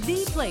course, we're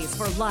the place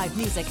for live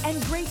music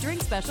and great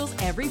drink specials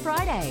every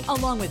Friday,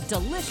 along with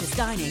delicious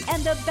dining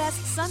and the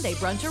best Sunday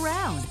brunch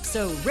around.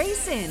 So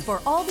race in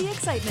for all the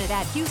excitement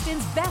at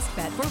Houston's best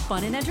bet for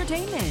fun and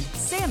entertainment.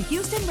 Sam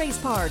Houston Race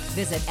Park.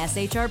 Visit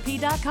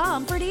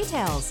shrp.com for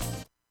details.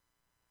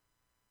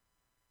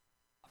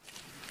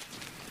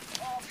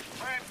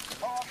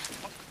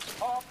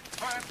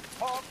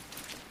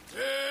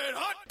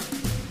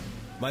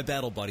 My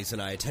battle buddies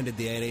and I attended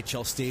the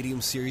NHL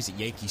Stadium Series at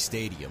Yankee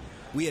Stadium.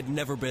 We had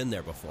never been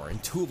there before,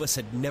 and 2 of us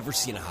had never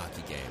seen a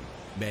hockey game.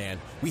 Man,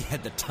 we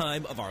had the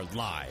time of our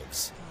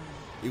lives.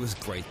 It was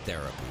great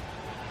therapy.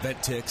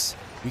 VetTix,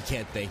 we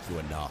can't thank you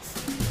enough.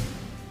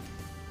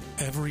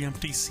 Every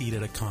empty seat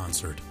at a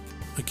concert,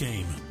 a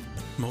game,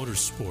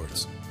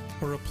 motorsports,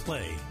 or a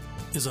play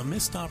is a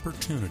missed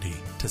opportunity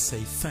to say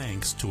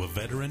thanks to a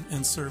veteran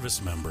and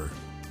service member.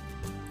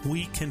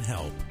 We can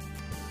help.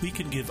 We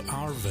can give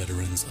our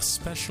veterans a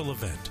special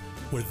event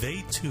where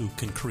they too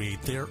can create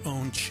their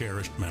own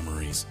cherished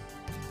memories.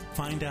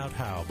 Find out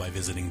how by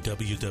visiting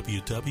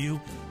www.vettix.org.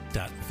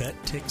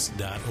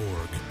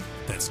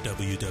 That's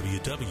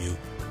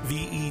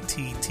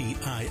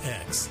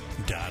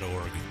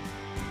www.vettix.org.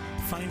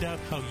 Find out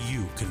how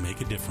you can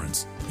make a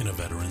difference in a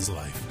veteran's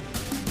life.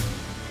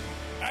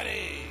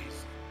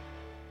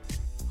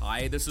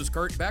 Hi, this is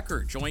Kurt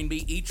Becker. Join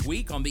me each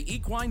week on the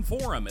Equine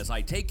Forum as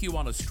I take you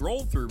on a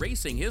stroll through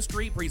racing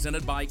history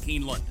presented by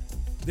Keeneland.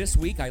 This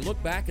week, I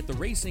look back at the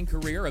racing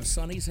career of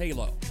Sonny's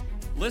Halo.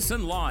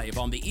 Listen live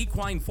on the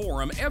Equine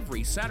Forum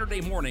every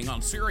Saturday morning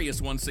on Sirius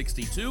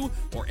 162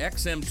 or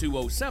XM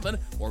 207,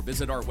 or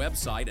visit our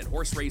website at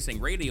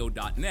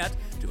horseracingradio.net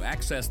to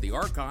access the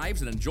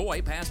archives and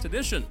enjoy past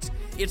editions.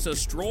 It's a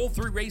stroll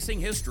through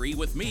racing history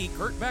with me,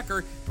 Kurt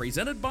Becker,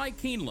 presented by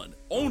Keeneland,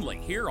 only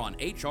here on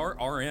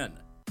HRRN.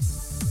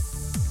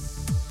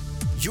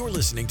 You're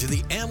listening to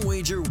the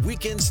AmWager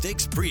Weekend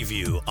Stakes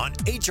Preview on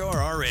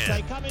HRRN.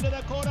 They come into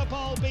the quarter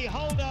pole,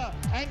 Beholder,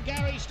 and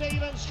Gary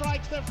Stevens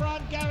strikes the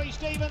front. Gary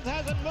Stevens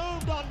hasn't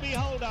moved on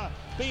Beholder.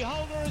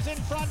 Beholder is in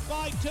front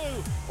by 2.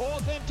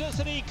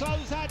 Authenticity,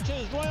 close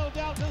hatches. Royal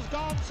Delta's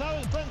gone, so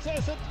is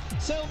Princess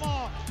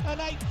Silmar. An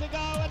 8th to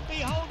go, and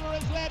Beholder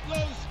is let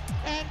loose.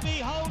 And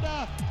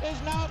Beholder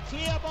is now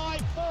clear by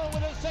 4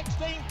 with a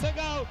 16th to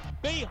go.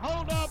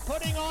 Beholder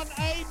putting on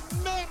a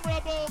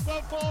memorable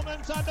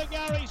performance under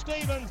Gary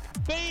Stevens.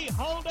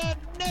 Beholder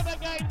never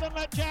gave them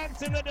a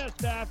chance in the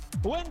distaff.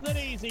 Wins it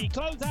easy.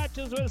 Close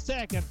hatches was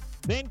second.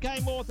 Then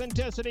came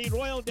Authenticity,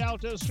 Royal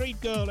Delta,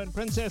 Street Girl, and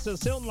Princess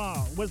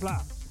Silmar was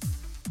last.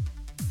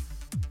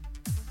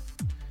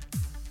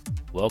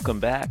 Welcome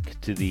back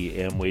to the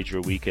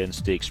AmWager Weekend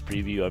Stakes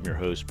Preview. I'm your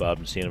host, Bob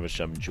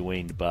Nasanovich. I'm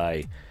joined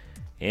by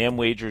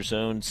AmWager's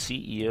own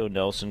CEO,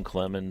 Nelson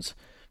Clemens.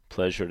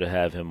 Pleasure to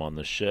have him on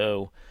the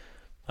show.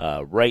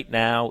 Right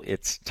now,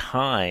 it's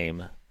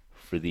time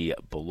for the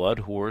Blood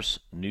Horse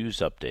News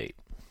Update.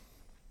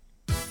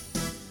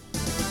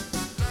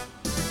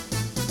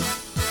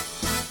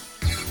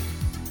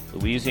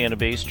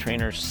 Louisiana-based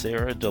trainer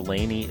Sarah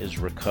Delaney is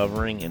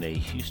recovering in a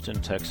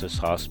Houston, Texas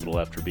hospital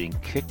after being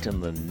kicked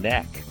in the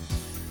neck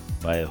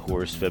by a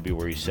horse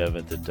February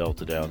 7th at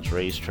Delta Downs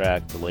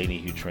Racetrack. Delaney,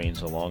 who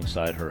trains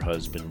alongside her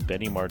husband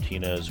Benny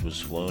Martinez,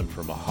 was flown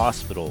from a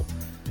hospital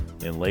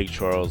in Lake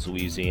Charles,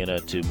 Louisiana,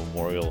 to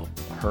Memorial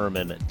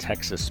Hermann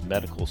Texas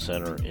Medical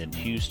Center in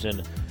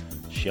Houston.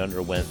 She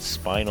underwent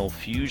spinal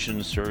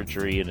fusion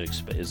surgery and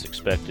is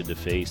expected to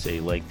face a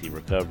lengthy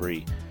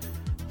recovery.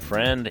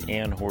 Friend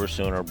and horse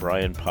owner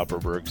Brian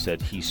Popperberg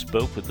said he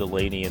spoke with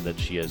Delaney and that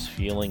she has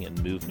feeling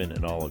and movement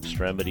in all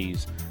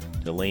extremities.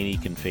 Delaney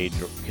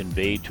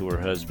conveyed to her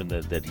husband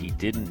that he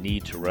didn't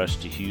need to rush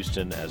to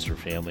Houston as her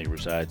family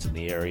resides in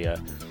the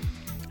area.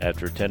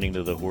 After attending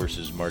to the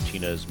horses,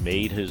 Martinez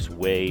made his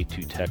way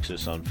to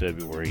Texas on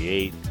February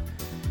 8th.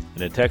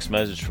 In a text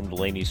message from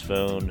Delaney's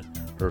phone,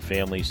 her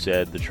family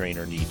said the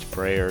trainer needs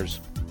prayers.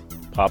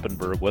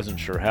 Poppenberg wasn't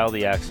sure how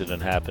the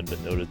accident happened,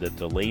 but noted that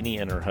Delaney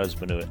and her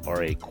husband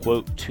are a,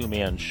 quote,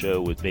 two-man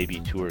show with maybe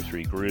 2 or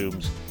 3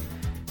 grooms.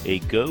 A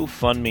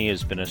GoFundMe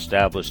has been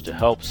established to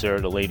help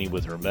Sarah Delaney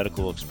with her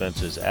medical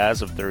expenses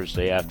as of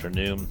Thursday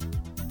afternoon.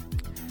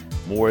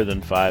 More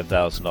than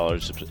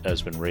 $5,000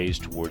 has been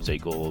raised towards a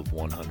goal of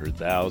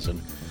 $100,000.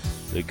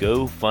 The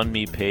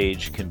GoFundMe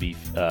page can be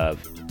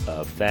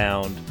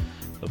found,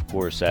 of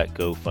course, at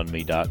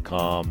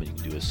GoFundMe.com. You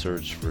can do a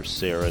search for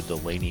Sarah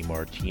Delaney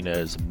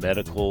Martinez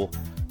Medical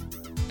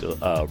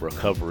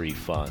Recovery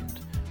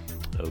Fund.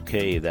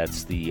 Okay,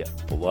 that's the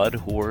Blood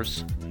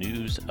Horse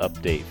news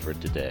update for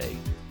today.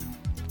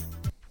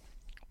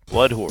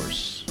 Blood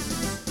Horse.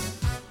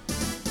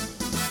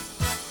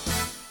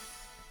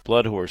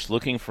 Blood Horse,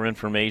 looking for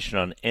information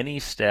on any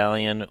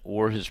stallion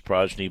or his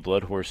progeny.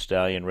 Blood Horse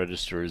Stallion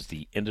Register is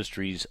the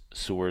industry's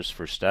source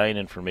for stallion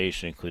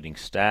information, including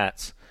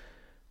stats,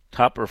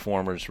 top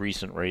performers,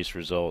 recent race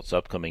results,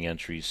 upcoming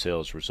entries,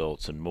 sales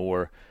results, and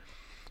more.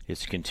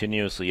 It's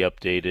continuously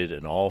updated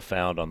and all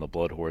found on the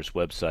Blood Horse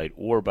website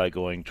or by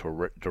going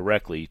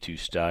directly to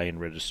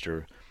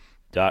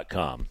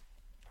stallionregister.com.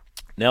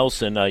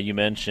 Nelson, you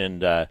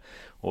mentioned when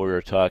we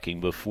were talking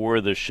before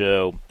the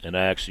show, and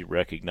I actually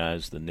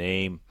recognized the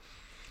name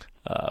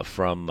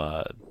from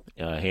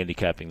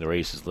handicapping the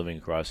races, living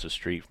across the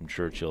street from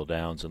Churchill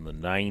Downs in the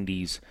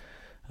 90s.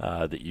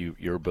 That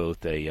you're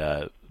both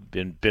been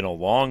a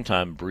long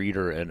time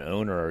breeder and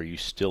owner. Are you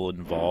still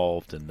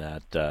involved in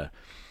that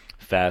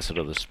facet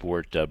of the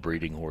sport,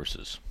 breeding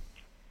horses?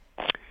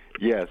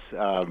 Yes,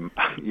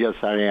 yes,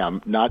 I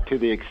am. Not to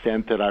the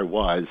extent that I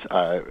was.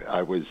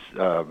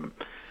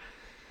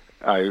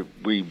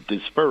 We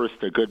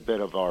dispersed a good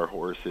bit of our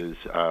horses.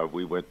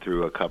 We went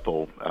through a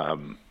couple,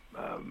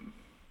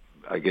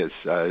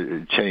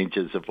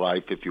 changes of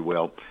life, if you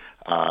will,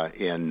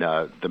 in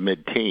the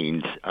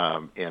mid-teens,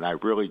 and I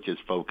really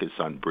just focus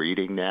on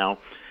breeding now.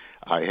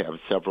 I have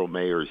several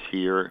mayors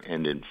here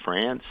and in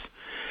France,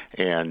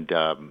 and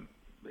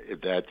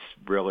that's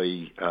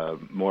really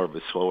more of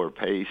a slower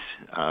pace,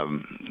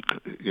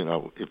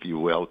 if you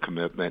will,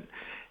 commitment.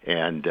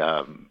 And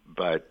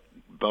but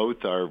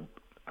both are,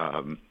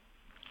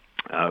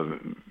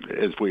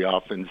 as we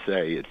often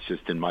say, it's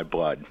just in my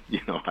blood.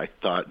 I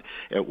thought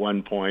at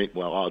one point,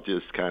 well, I'll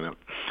just kind of,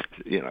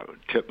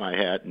 tip my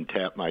hat and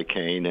tap my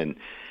cane and,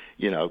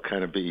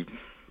 kind of be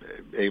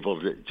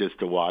able to just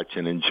to watch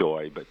and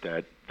enjoy. But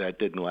that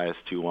didn't last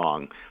too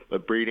long.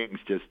 But breeding's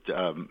just,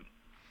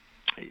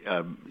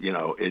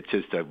 it's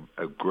just a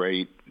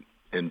great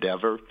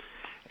endeavor.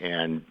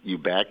 And you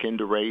back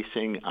into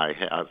racing. I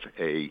have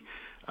a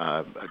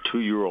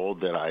 2-year-old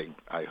that I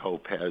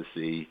hope has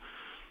the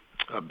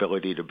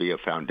ability to be a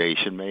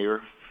foundation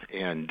mayor,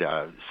 and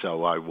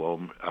so I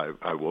will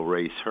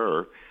race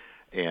her.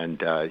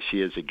 And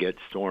she is a Get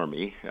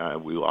Stormy.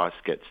 We lost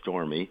Get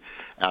Stormy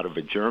out of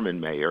a German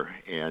mayor,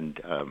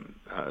 and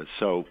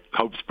so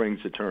hope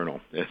springs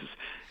eternal,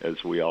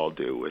 as we all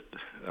do with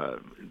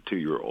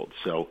 2-year-olds.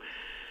 So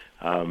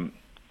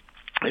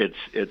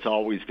it's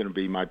always going to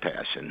be my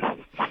passion.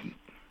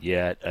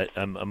 Yeah,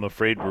 I'm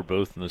afraid we're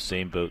both in the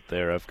same boat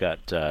there. I've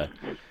got a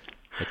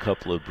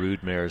couple of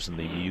brood mares in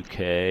the UK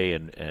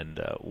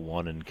and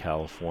one in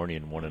California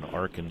and one in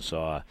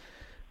Arkansas.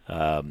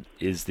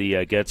 Is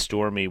the Get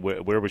Stormy,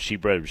 where was she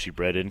bred? Was she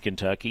bred in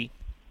Kentucky?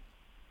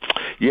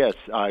 Yes,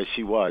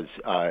 she was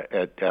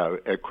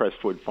at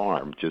Crestwood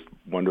Farm. Just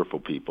wonderful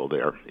people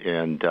there.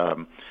 And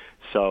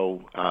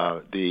so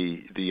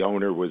the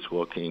owner was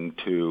looking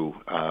to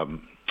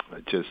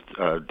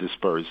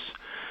disperse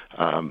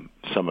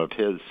some of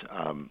his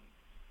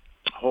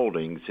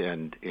holdings,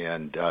 and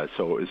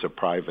so it was a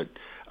private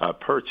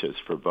purchase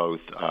for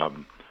both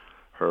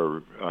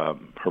her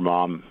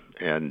mom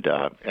and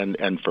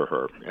for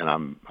her, and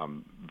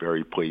I'm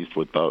very pleased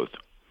with both.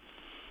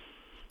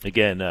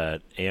 Again,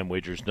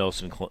 AmWager's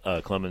Nelson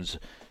Clemens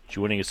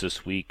joining us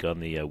this week on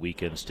the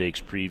Weekend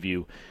Stakes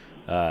preview.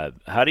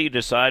 How do you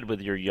decide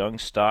with your young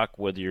stock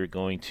whether you're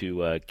going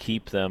to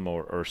keep them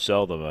or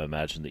sell them? I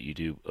imagine that you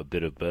do a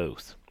bit of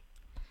both.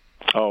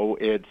 Oh,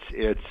 it's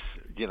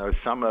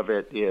some of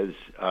it is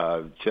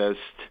just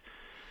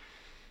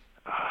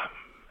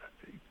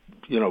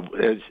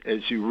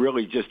as you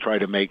really just try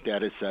to make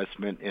that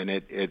assessment, and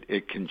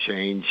it can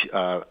change.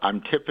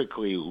 I'm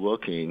typically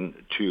looking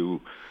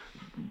to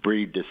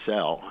breed to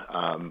sell,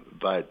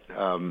 but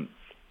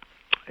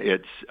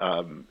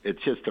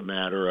it's just a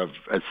matter of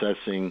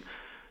assessing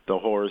the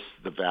horse,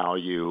 the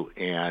value,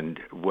 and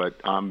what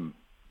I'm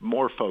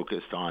more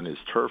focused on is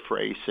turf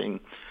racing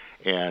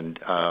and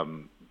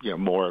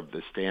more of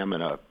the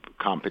stamina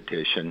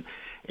competition.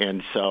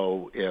 And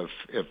so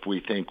if we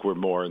think we're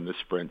more in the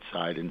sprint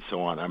side and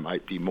so on, I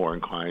might be more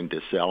inclined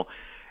to sell.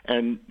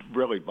 And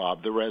really,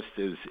 Bob, the rest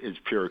is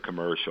pure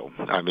commercial.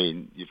 I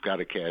mean, you've got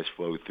to cash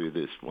flow through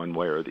this one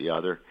way or the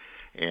other,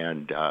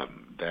 and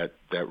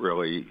that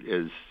really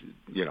is,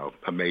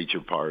 a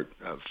major part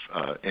of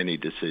any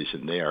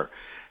decision there.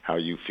 How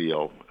you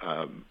feel,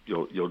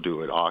 you'll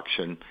do at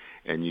auction,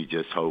 and you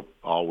just hope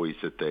always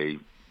that they,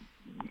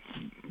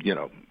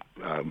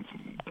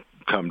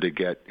 come to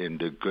get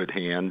into good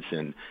hands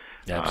and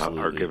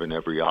are given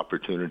every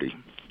opportunity.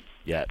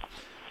 Yeah.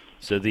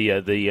 So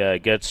the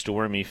Get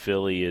Stormy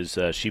filly, is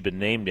she been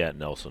named yet,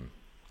 Nelson?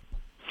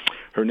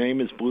 Her name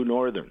is Blue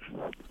Northern.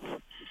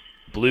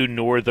 Blue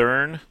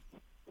Northern?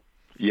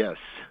 Yes.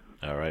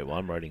 All right. Well,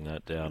 I'm writing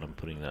that down. I'm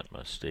putting that in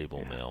my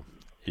stable mail.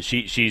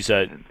 She's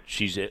not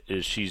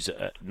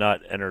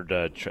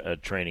entered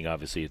training,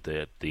 obviously, at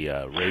the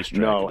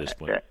racetrack at this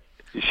point.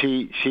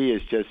 She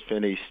has just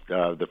finished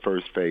the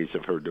first phase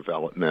of her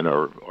development,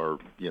 or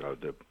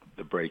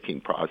the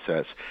breaking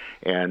process,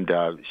 and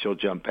she'll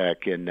jump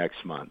back in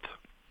next month.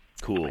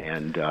 Cool.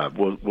 And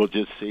we'll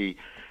just see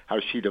how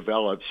she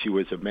develops. She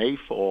was a May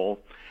foal,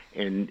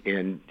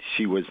 and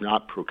she was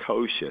not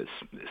precocious.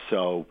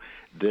 So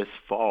this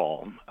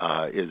fall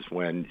is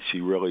when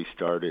she really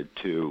started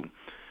to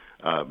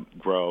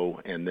grow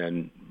and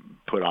then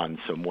put on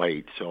some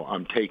weight. So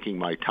I'm taking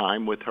my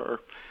time with her,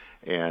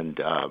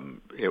 and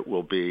it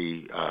will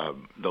be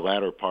the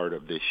latter part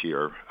of this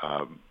year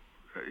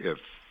if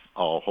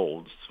all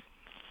holds.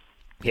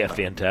 Yeah,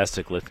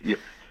 fantastic. Yeah.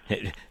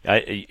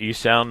 You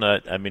sound.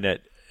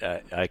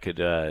 I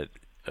could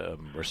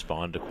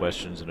respond to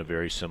questions in a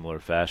very similar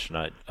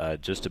fashion.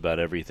 Just about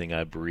everything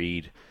I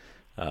breed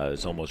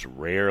is almost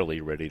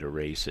rarely ready to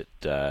race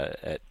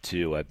at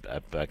 2. I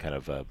kind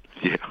of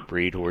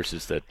breed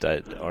horses that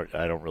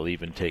I don't really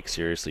even take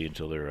seriously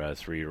until their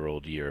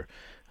 3-year-old year.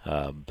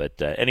 But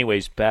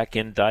anyways,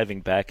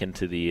 diving back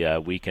into the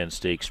weekend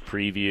stakes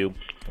preview.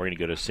 We're going to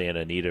go to Santa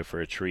Anita for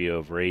a trio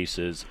of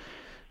races.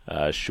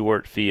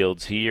 Short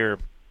fields here.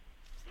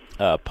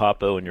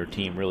 Papo and your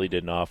team really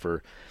didn't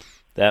offer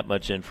that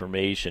much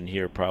information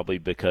here, probably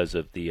because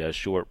of the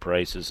short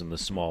prices and the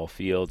small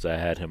fields. I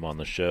had him on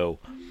the show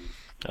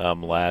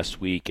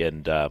last week,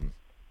 and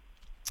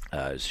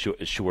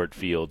short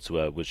fields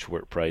with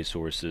short price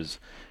horses,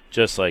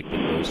 just like with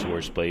most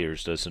horse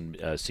players,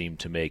 doesn't seem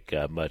to make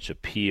much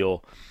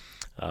appeal.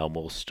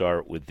 We'll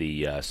start with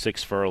the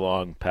 6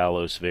 furlong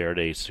Palos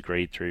Verdes, the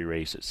Grade 3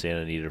 race at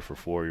Santa Anita for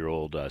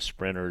 4-year-old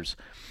sprinters,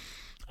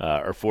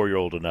 or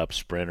 4-year-old and up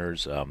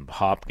sprinters.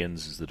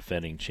 Hopkins is the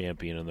defending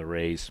champion in the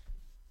race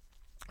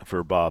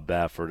for Bob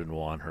Baffert and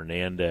Juan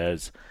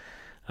Hernandez.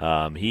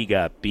 He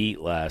got beat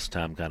last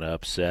time, kind of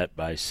upset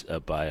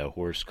by a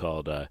horse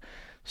called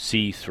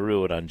See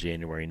Through It on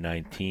January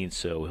 19th,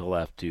 so he'll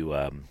have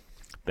to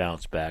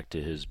bounce back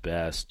to his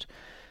best.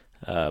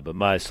 But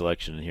my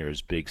selection here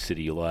is Big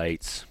City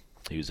Lights.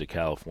 He was a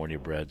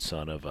California-bred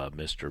son of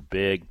Mr.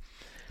 Big,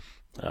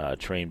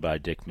 trained by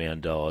Dick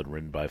Mandela and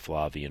ridden by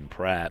Flavian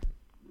Pratt.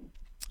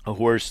 A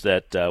horse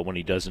that when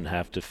he doesn't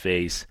have to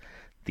face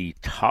the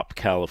top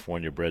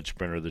California-bred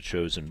sprinter, the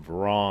Chosen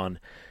Veron,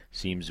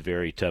 seems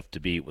very tough to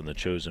beat. When the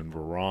Chosen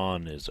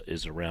Veron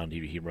is around,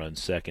 he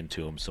runs second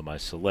to him. So my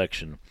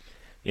selection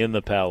in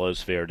the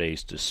Palos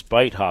Verdes,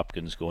 despite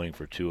Hopkins going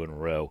for 2 in a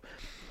row,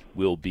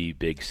 will be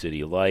Big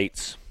City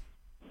Lights.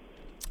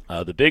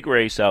 The big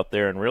race out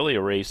there, and really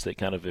a race that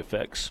kind of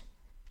affects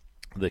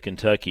the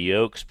Kentucky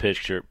Oaks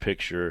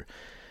picture,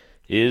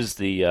 is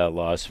the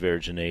Las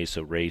Virgenes,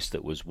 a race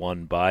that was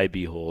won by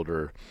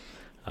Beholder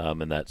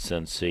in that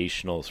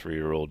sensational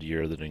 3-year-old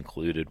year that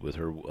included with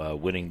her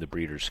winning the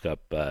Breeders' Cup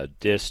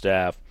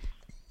Distaff.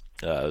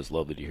 It was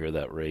lovely to hear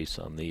that race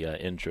on the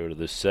intro to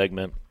this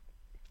segment.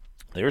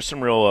 There's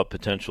some real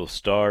potential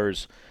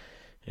stars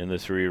in the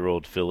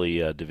 3-year-old filly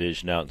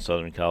division out in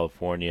Southern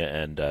California,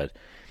 and at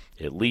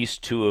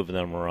least 2 of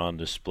them are on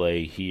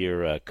display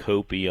here.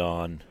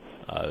 Copion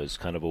is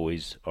kind of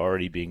always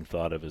already being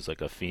thought of as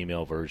like a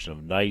female version of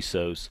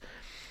Nisos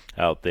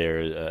out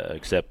there,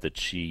 except that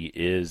she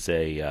is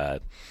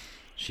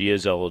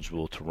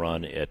eligible to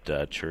run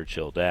at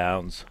Churchill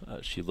Downs.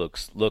 She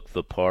looked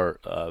the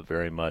part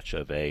very much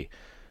of a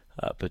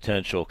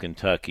potential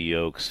Kentucky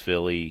Oaks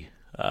filly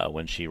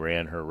when she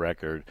ran her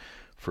record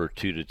for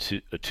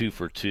 2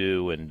 for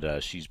 2,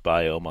 and she's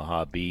by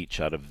Omaha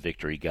Beach out of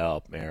Victory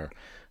Gallop mare.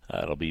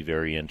 It'll be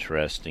very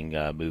interesting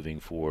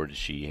moving forward as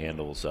she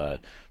handles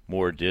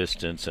more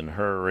distance in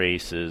her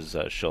races.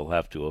 She'll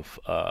have to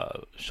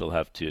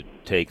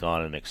take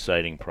on an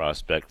exciting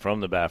prospect from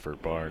the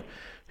Baffert barn,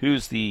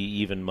 who's the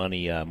even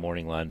money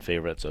morning line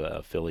favorite. It's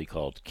a filly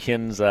called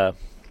Kinza,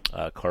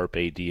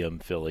 Carpe Diem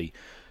filly,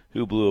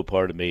 who blew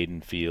apart a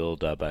maiden field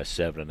by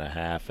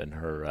 7.5 in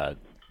her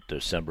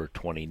December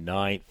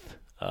 29th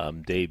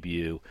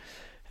debut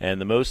And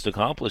the most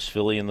accomplished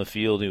filly in the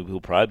field, who'll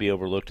probably be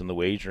overlooked in the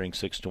wagering,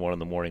 6-1 on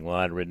the morning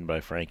line, ridden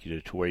by Frankie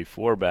Dettori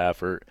for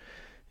Baffert,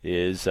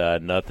 is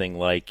Nothing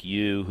Like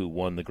You, who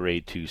won the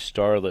Grade 2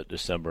 Starlet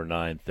December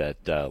 9th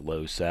at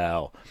Los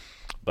Al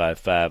by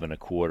 5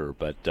 1/4.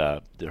 But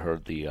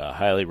the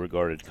highly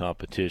regarded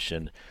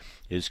competition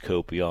is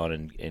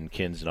Copion and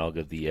Kins, and I'll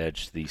give the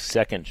edge to the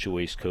second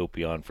choice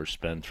Copion for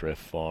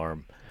Spendthrift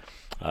Farm,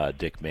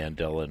 Dick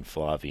Mandela and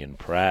Flavian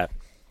Pratt.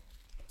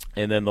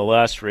 And then the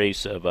last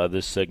race of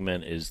this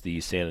segment is the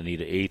Santa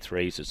Anita 8th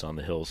race. It's on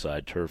the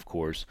Hillside Turf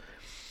Course.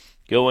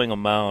 Going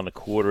 1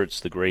 1/4, it's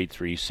the Grade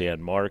 3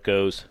 San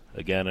Marcos.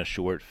 Again, a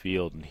short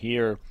field in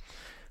here,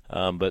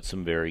 but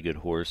some very good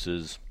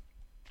horses.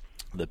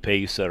 The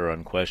pace setter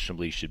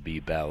unquestionably should be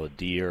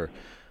Balladeer,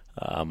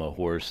 a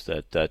horse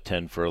that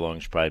 10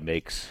 furlongs probably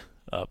makes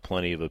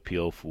plenty of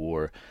appeal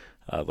for.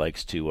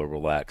 Likes to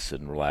relax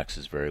and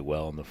relaxes very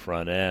well in the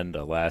front end.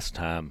 Last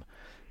time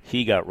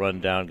he got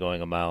run down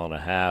going 1.5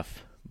 miles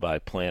by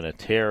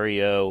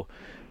Planetario.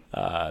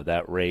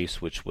 That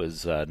race, which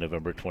was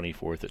November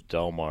 24th at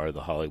Del Mar,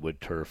 the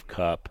Hollywood Turf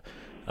Cup,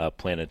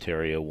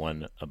 Planetario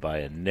won by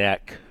a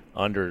neck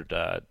under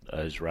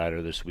his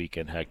rider this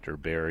weekend, Hector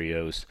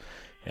Barrios.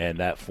 And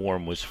that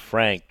form was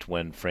franked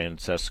when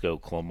Francesco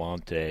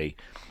Clemente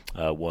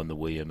won the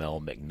William L.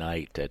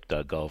 McKnight at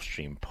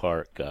Gulfstream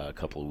Park a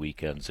couple of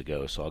weekends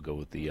ago. So I'll go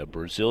with the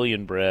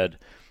Brazilian bred.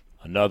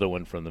 Another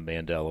one from the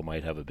Mandela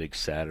might have a big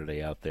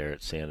Saturday out there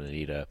at Santa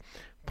Anita,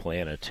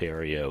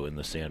 Planetario in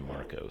the San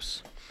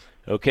Marcos.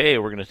 Okay,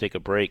 we're going to take a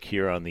break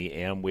here on the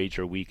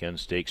AmWager Weekend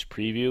Stakes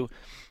Preview.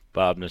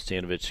 Bob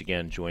Nastanovich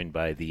again, joined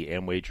by the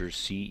AmWager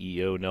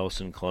CEO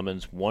Nelson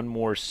Clemens. One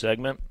more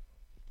segment,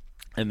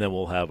 and then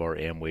we'll have our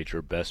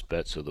AmWager Best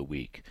Bets of the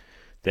Week.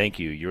 Thank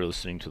you. You're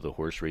listening to the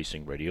Horse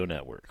Racing Radio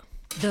Network.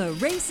 The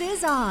race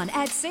is on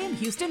at Sam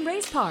Houston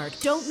Race Park.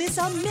 Don't miss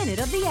a minute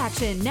of the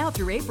action now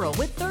through April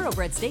with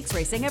thoroughbred stakes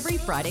racing every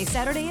Friday,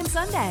 Saturday, and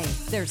Sunday.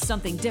 There's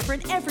something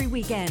different every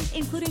weekend,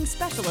 including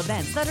special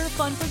events that are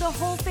fun for the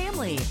whole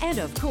family. And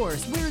of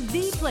course, we're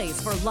the place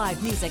for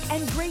live music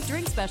and great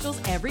drink specials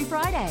every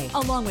Friday,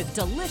 along with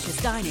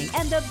delicious dining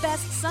and the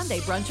best Sunday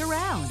brunch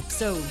around.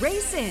 So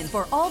race in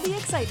for all the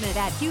excitement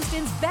at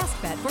Houston's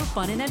best bet for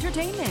fun and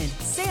entertainment.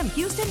 Sam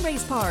Houston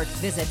Race Park.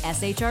 Visit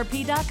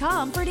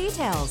shrp.com for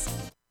details.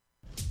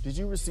 Did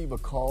you receive a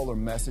call or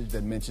message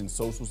that mentioned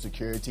Social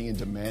Security and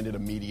demanded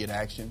immediate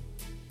action?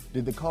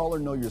 Did the caller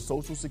know your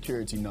Social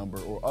Security number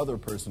or other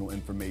personal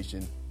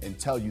information and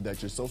tell you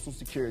that your Social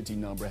Security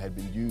number had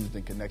been used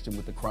in connection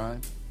with the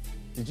crime?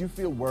 Did you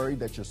feel worried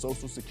that your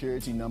Social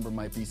Security number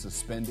might be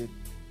suspended,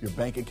 your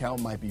bank account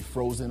might be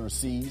frozen or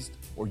seized,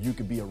 or you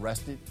could be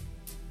arrested?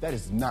 That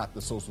is not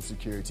the Social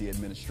Security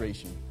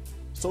Administration.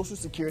 Social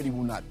Security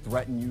will not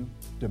threaten you,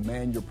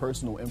 demand your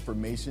personal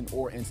information,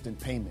 or instant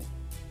payment.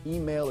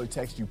 Email or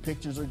text you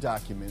pictures or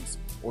documents,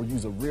 or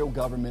use a real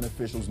government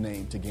official's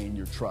name to gain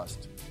your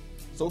trust.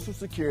 Social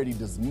Security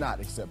does not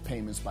accept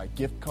payments by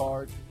gift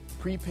card,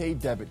 prepaid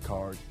debit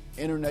card,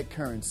 internet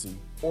currency,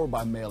 or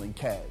by mailing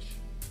cash.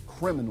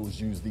 Criminals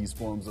use these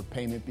forms of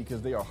payment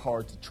because they are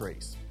hard to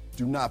trace.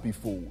 Do not be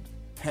fooled.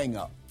 Hang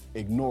up.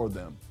 Ignore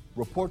them.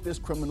 Report this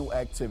criminal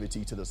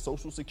activity to the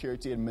Social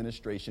Security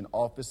Administration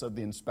Office of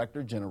the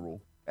Inspector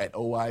General at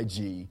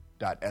oig.ssa.gov.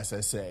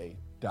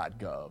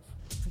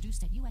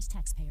 Produced at U.S.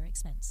 taxpayer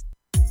expense.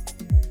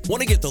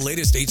 Want to get the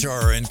latest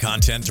HRRN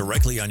content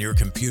directly on your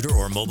computer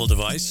or mobile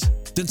device?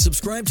 Then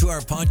subscribe to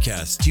our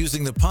podcasts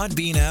using the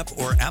Podbean app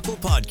or Apple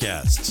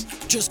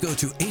Podcasts. Just go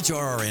to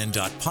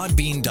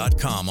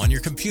hrrn.podbean.com on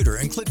your computer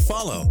and click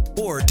follow,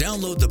 or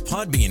download the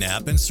Podbean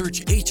app and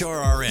search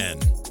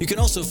HRRN. You can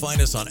also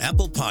find us on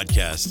Apple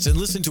Podcasts and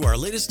listen to our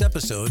latest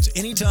episodes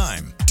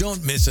anytime.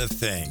 Don't miss a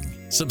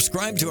thing.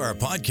 Subscribe to our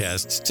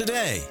podcasts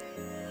today.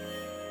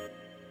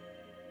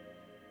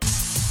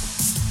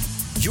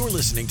 You're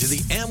listening to the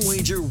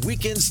AmWager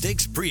Weekend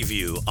Stakes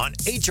Preview on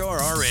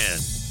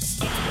HRRN.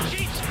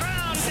 Sheets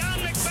Crown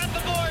down Macbeth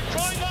aboard,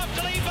 drawing off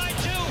to lead by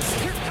 2.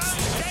 Here comes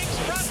Stakes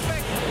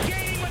Prospect,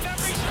 gaining with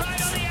every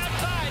stride on the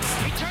outside.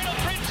 Eternal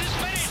Prince is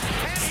finished,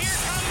 and here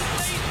comes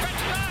the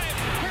stretch drive.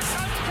 Here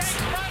comes Stakes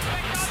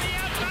Prospect on the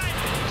outside.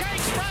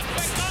 Stakes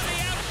Prospect on the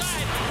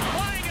outside,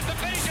 flying at the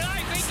finish, and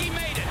I think he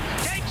made it.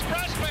 Stakes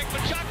Prospect,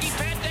 but Jockey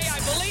Pante, I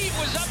believe,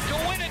 was up to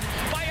win it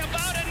by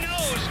about a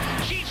nose.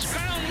 Sheets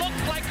Crown looked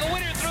like the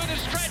winner through the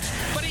stretch,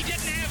 but he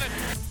didn't have it.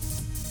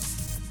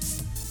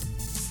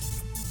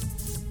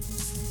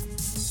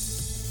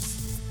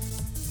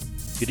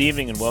 Good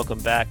evening and welcome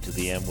back to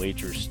the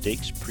AmWager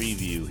Stakes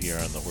Preview here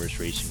on the Horse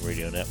Racing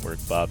Radio Network.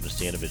 Bob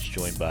Nastanovich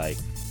joined by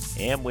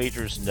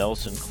AmWager's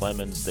Nelson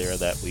Clemens there.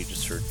 That we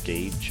just heard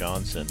Dave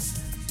Johnson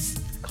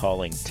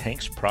calling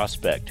Tanks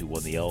Prospect, who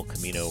won the El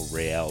Camino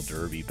Real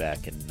Derby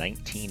back in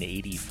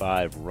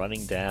 1985,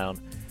 running down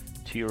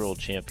 2-year-old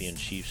champion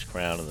Chiefs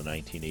Crown in the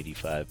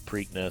 1985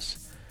 Preakness.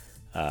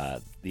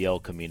 The El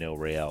Camino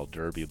Real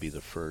Derby will be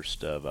the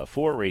first of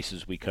 4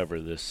 races we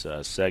cover this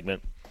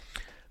segment.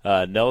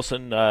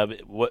 Nelson,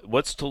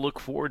 what's to look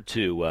forward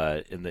to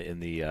in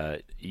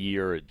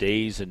the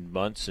days and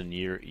months and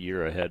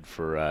year ahead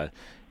for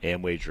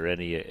AmWager?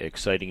 Any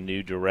exciting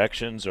new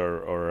directions,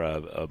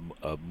 or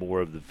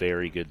more of the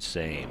very good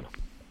same?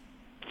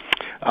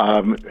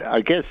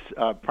 I guess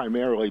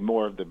primarily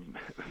more of the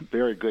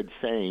very good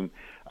same.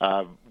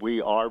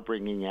 We are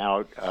bringing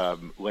out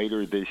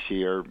later this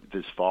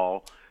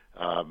fall,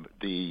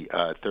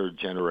 the third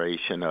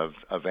generation of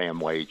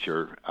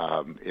AmWager.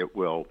 It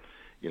will,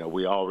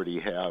 we already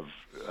have,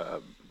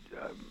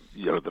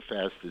 the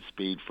fastest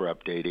speed for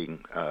updating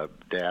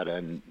data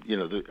and,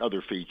 the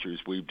other features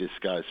we've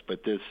discussed.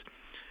 But this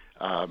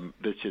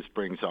just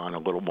brings on a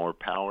little more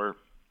power.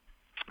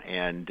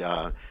 And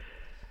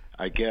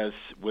I guess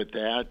with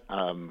that,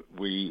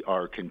 we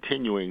are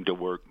continuing to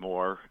work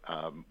more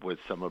with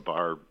some of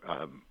our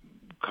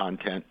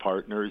content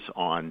partners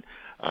on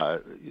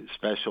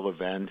special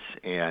events,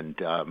 and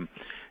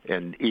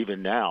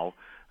even now,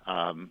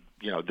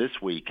 this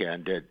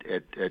weekend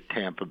at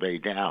Tampa Bay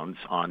Downs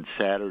on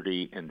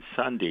Saturday and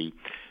Sunday,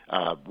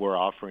 we're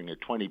offering a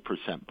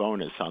 20%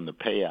 bonus on the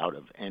payout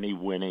of any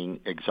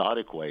winning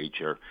exotic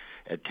wager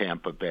at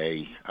Tampa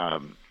Bay,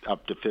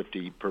 up to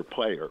 $50 per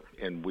player,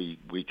 and we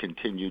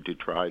continue to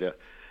try to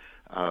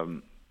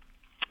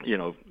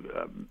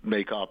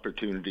make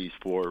opportunities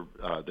for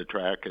the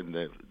track and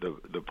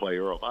the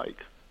player alike.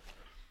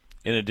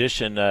 In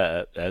addition,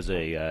 as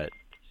a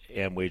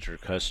AmWager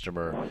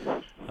customer,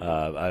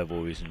 I've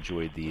always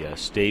enjoyed the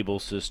stable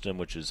system,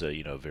 which is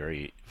a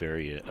very,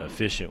 very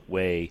efficient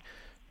way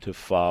to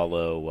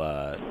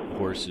follow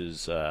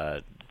horses.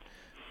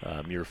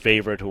 Your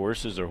favorite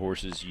horses, or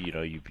horses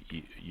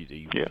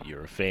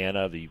you're a fan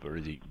of,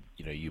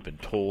 you've been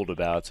told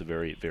about. It's a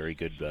very, very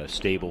good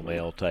stable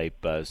mail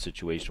type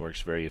situation.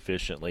 Works very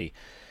efficiently.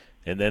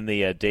 And then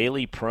the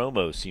daily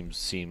promo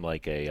seem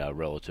like a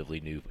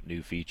relatively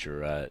new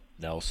feature.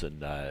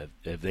 Nelson,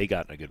 have they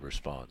gotten a good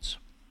response?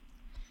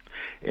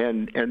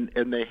 And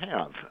they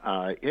have.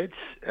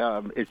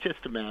 It's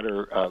just a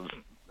matter of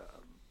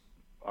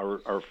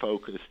our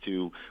focus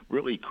to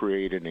really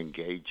create an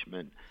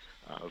engagement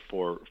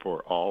for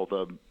all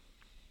the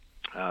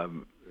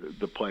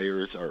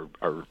players,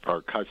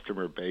 our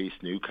customer base,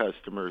 new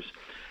customers.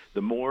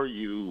 The more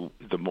you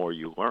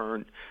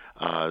learn,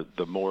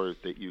 the more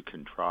that you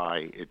can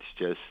try. It's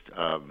just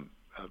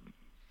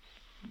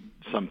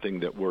something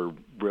that we're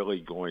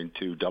really going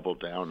to double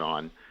down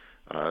on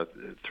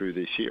through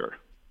this year.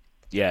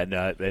 Yeah,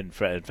 no, in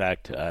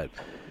fact,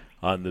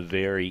 on the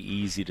very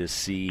easy to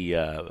see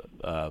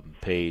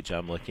page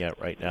I'm looking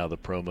at right now, the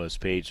promos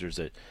page,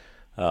 there's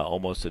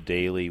almost a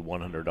daily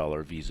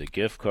 $100 Visa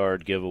gift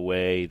card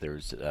giveaway.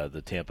 There's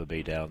the Tampa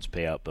Bay Downs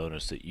payout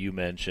bonus that you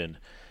mentioned.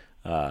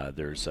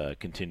 There's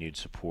continued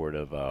support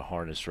of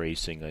harness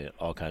racing,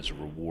 all kinds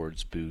of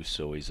rewards boosts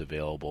always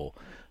available.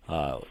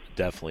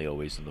 Definitely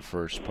always in the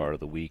first part of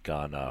the week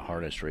on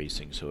harness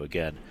racing. So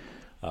again,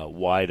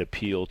 wide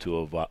appeal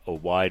to a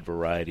wide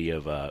variety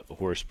of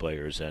horse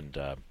players, and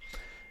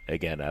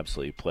again,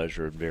 absolutely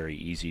pleasure and very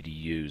easy to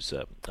use.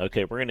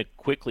 Okay, we're going to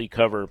quickly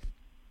cover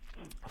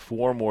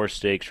 4 more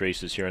stakes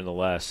races here in the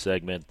last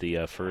segment.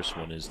 The first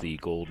one is the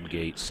Golden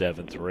Gate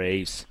 7th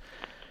race.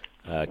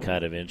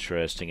 Kind of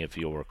interesting, if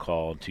you'll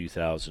recall, in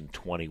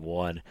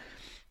 2021,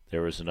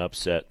 there was an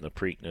upset in the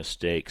Preakness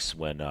Stakes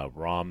when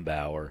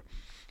Rombauer,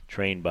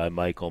 trained by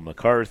Michael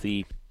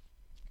McCarthy,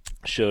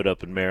 showed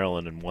up in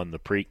Maryland and won the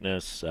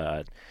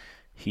Preakness.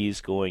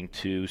 He's going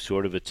to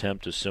sort of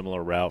attempt a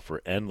similar route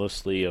for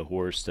Endlessly, a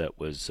horse that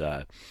was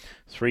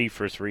 3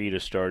 for 3 to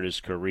start his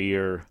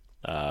career,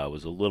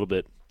 was a little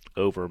bit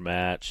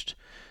overmatched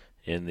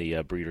in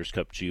the Breeders'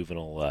 Cup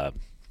Juvenile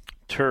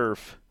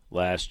Turf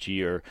last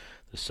year.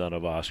 The son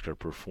of Oscar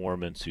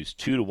Performance, who's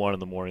 2-1 in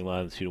the morning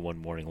line, the 2-1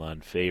 morning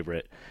line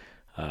favorite.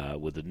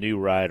 With the new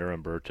rider,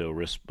 Umberto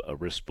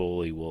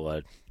Rispoli,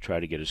 will try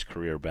to get his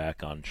career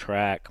back on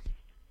track.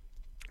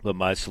 But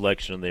my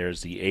selection there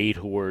is the 8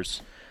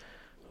 horse,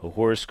 a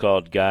horse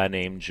called Guy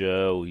Named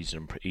Joe. He's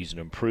an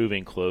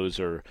improving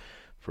closer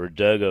for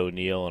Doug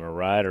O'Neill, and a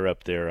rider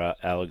up there,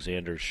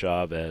 Alexander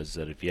Chavez,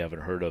 that if you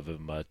haven't heard of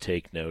him,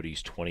 take note.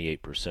 He's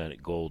 28%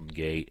 at Golden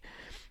Gate.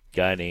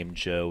 Guy Named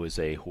Joe is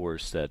a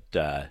horse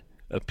that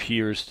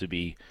appears to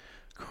be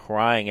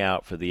crying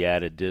out for the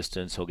added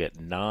distance. He'll get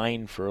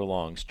 9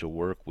 furlongs to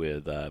work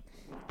with,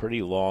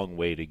 pretty long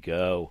way to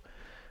go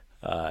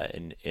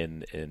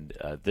in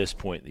this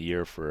point in the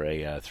year for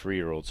a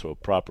 3-year-old. So a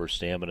proper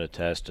stamina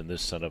test, and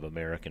this son of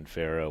American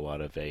Pharaoh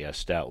out of a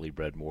stoutly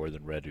bred more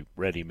than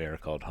ready mare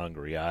called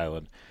Hungry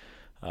Island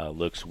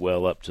looks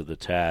well up to the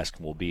task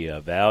and will be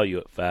a value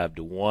at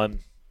 5-1.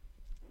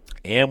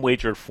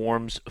 AmWager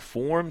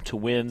form to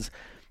win's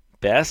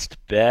best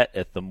bet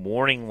at the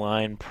morning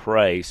line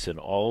price in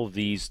all of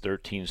these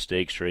 13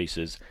 stakes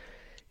races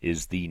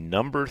is the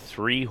number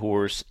 3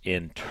 horse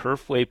in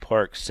Turfway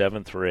Park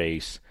 7th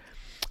race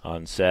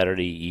on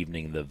Saturday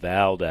evening, the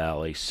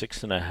Valdal, a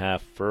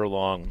 6.5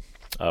 furlong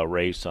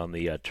race on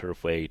the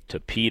Turfway.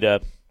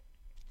 Tapeta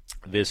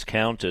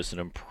Viscountess, an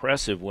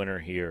impressive winner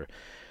here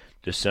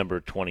December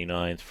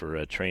 29th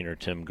for trainer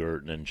Tim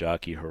Gurton and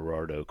jockey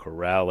Gerardo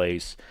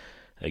Corrales.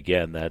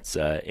 Again, that's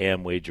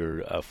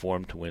AmWager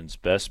Form to Win's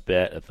best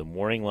bet at the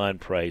morning line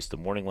price. The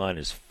morning line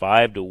is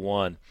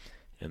 5-1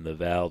 in the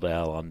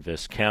Valdal on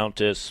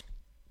Viscountess.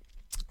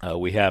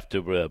 We have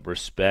to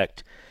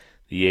respect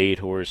the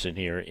 8-horse in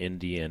here,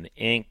 Indian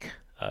Ink.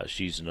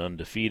 She's an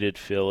undefeated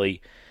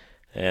filly.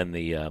 And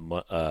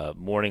the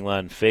morning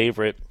line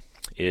favorite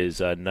is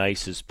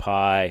Nice's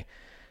Pie,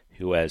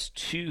 who has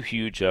 2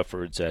 huge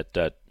efforts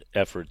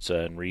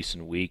in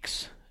recent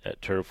weeks at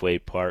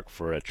Turfway Park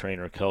for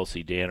trainer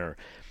Kelsey Danner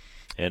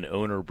and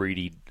owner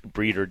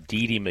breeder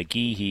Dee Dee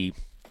McGeehee.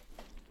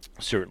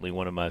 Certainly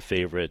one of my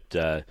favorite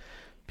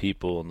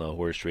people in the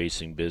horse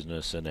racing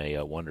business and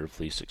a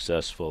wonderfully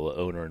successful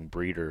owner and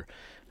breeder.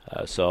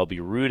 So I'll be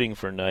rooting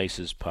for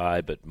Nice's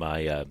Pie, but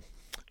my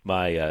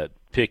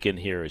pick in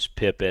here is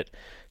Pippet,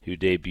 who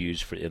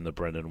debuts in the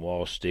Brendan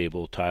Walsh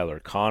stable. Tyler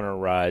Connor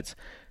rides.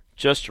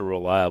 Just a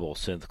reliable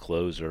synth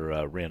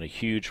closer. Ran a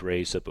huge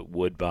race up at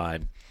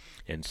Woodbine,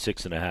 and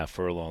 6.5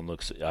 furlong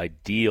looks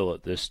ideal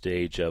at this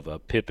stage of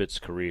Pippett's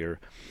career,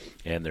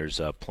 and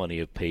there's plenty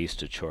of pace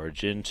to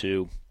charge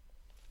into.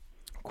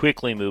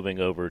 Quickly moving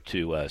over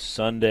to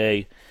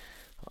Sunday.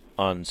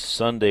 On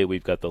Sunday,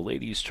 we've got the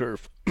Ladies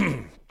Turf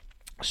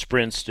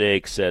Sprint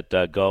Stakes at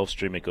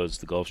Gulfstream. It goes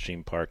to the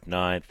Gulfstream Park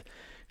 9th.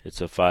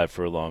 It's a 5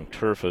 furlong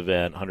turf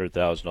event,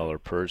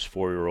 $100,000 purse,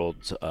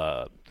 4-year-olds,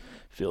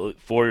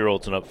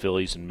 4-year-olds and up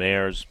fillies and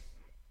mares.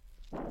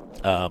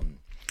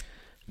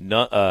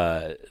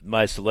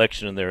 My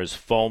selection in there is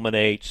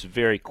Fulminate. She's a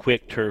very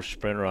quick turf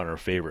sprinter on her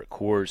favorite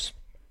course.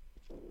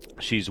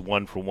 She's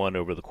 1-for-1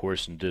 over the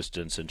course and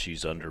distance, and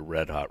she's under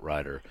Red Hot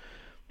rider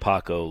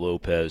Paco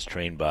Lopez,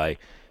 trained by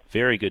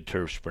very good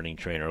turf sprinting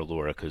trainer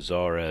Laura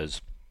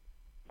Cazares.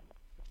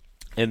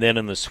 And then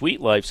in the Sweet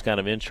Life's kind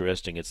of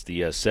interesting. It's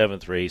the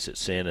 7th race at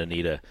Santa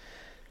Anita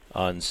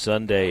on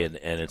Sunday, and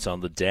it's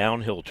on the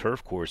downhill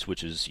turf course,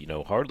 which is,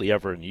 hardly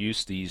ever in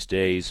use these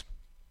days.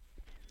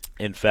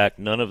 In fact,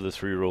 none of the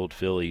 3-year-old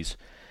fillies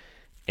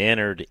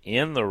entered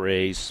in the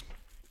race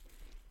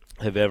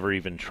have ever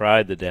even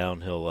tried the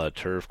downhill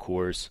turf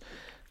course.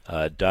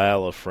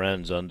 Dial of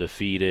Friends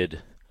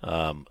undefeated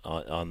on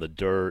the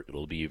dirt.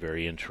 It'll be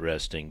very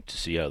interesting to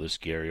see how this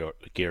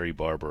Gary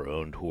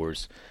Barber-owned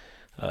horse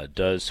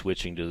does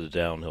switching to the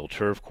downhill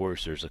turf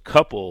course. There's a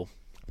couple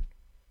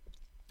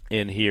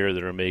in here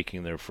that are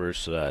making their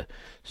first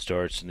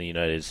starts in the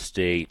United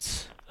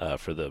States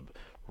for the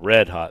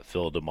Red Hot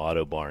Phil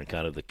D'Amato barn,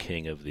 kind of the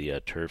king of the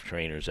turf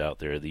trainers out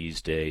there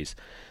these days.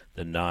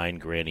 The 9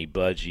 Granny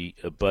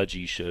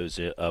Budgie shows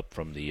up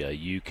from the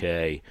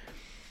UK.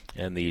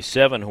 And the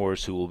 7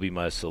 horse who will be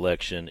my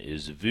selection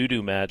is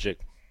Voodoo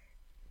Magic.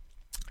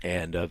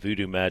 And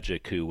Voodoo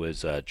Magic, who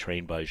was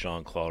trained by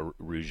Jean-Claude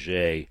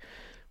Rouget,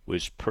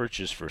 was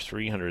purchased for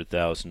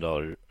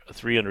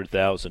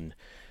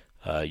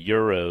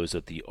 €300,000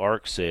 at the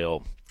ARC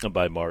sale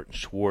by Martin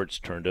Schwartz,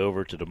 turned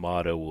over to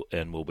D'Amato,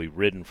 and will be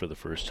ridden for the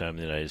first time in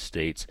the United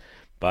States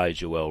by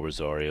Joel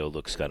Rosario.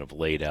 Looks kind of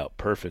laid out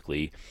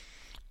perfectly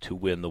to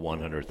win the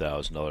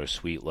 $100,000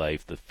 Sweet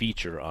Life. The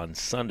feature on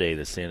Sunday,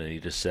 the Santa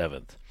Anita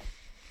 7th,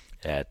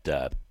 at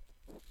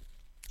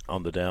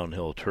on the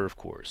downhill turf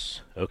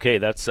course. Okay,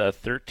 that's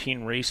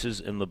 13 races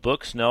in the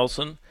books,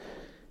 Nelson.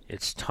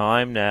 It's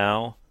time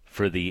now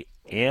for the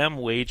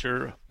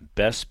AmWager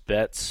Best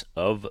Bets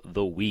of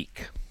the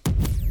Week.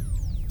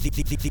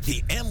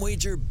 The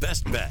AmWager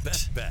Best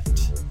Bet.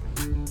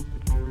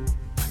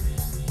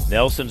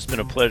 Nelson, it's been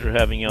a pleasure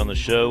having you on the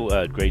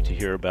show. Great to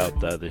hear about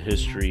the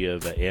history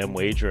of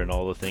AmWager and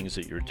all the things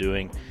that you're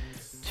doing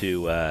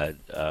to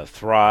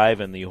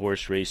thrive in the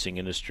horse racing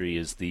industry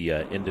as the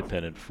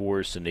independent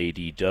force and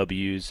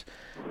ADWs.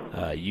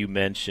 You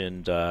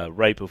mentioned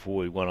right before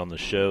we went on the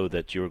show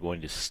that you were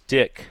going to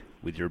stick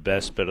with your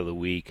best bet of the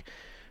week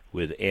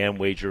with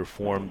AmWager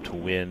Form to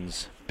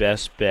Win's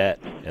best bet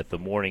at the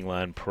morning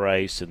line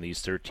price in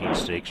these 13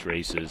 stakes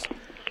races.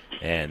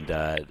 And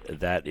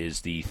that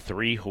is the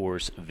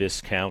 3-horse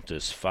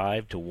Viscountess,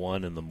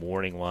 5-1 in the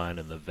morning line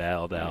in the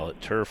Valdal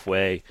at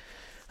Turfway.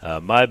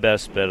 My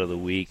best bet of the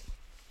week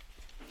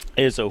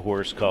is a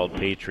horse called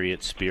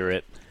Patriot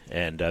Spirit,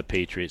 and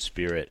Patriot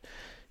Spirit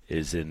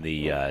is in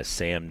the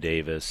Sam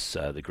Davis,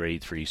 the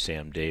Grade 3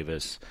 Sam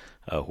Davis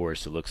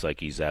horse. It looks like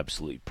he's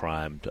absolutely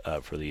primed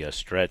for the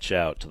stretch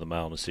out to the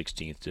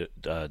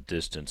 1.16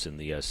 distance in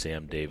the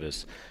Sam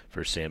Davis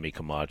for Sammy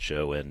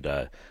Camacho,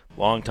 and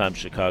longtime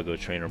Chicago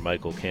trainer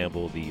Michael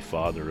Campbell, the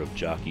father of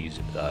jockeys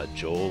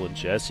Joel and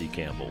Jesse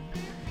Campbell.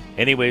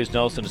 Anyways,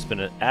 Nelson, it's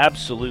been an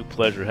absolute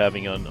pleasure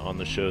having you on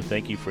the show.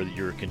 Thank you for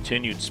your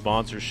continued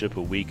sponsorship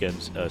of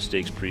Weekend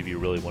Stakes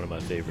Preview, really one of my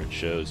favorite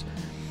shows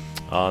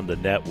on the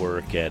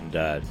network, and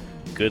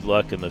good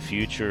luck in the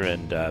future,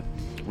 and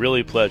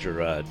really a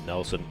pleasure,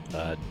 Nelson.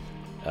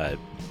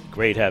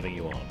 Great having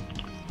you on.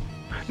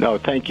 No,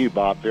 thank you,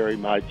 Bob, very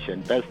much,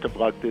 and best of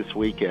luck this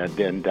weekend.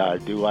 And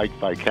do like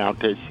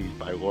Viscountess. She's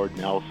by Lord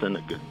Nelson,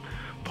 a good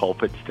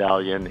pulpit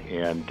stallion,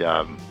 and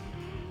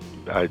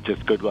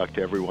just good luck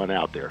to everyone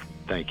out there.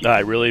 Thank you. I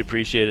really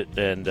appreciate it,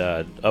 and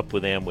up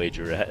with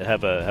AmWager.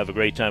 Have a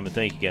great time, and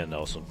thank you again,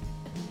 Nelson.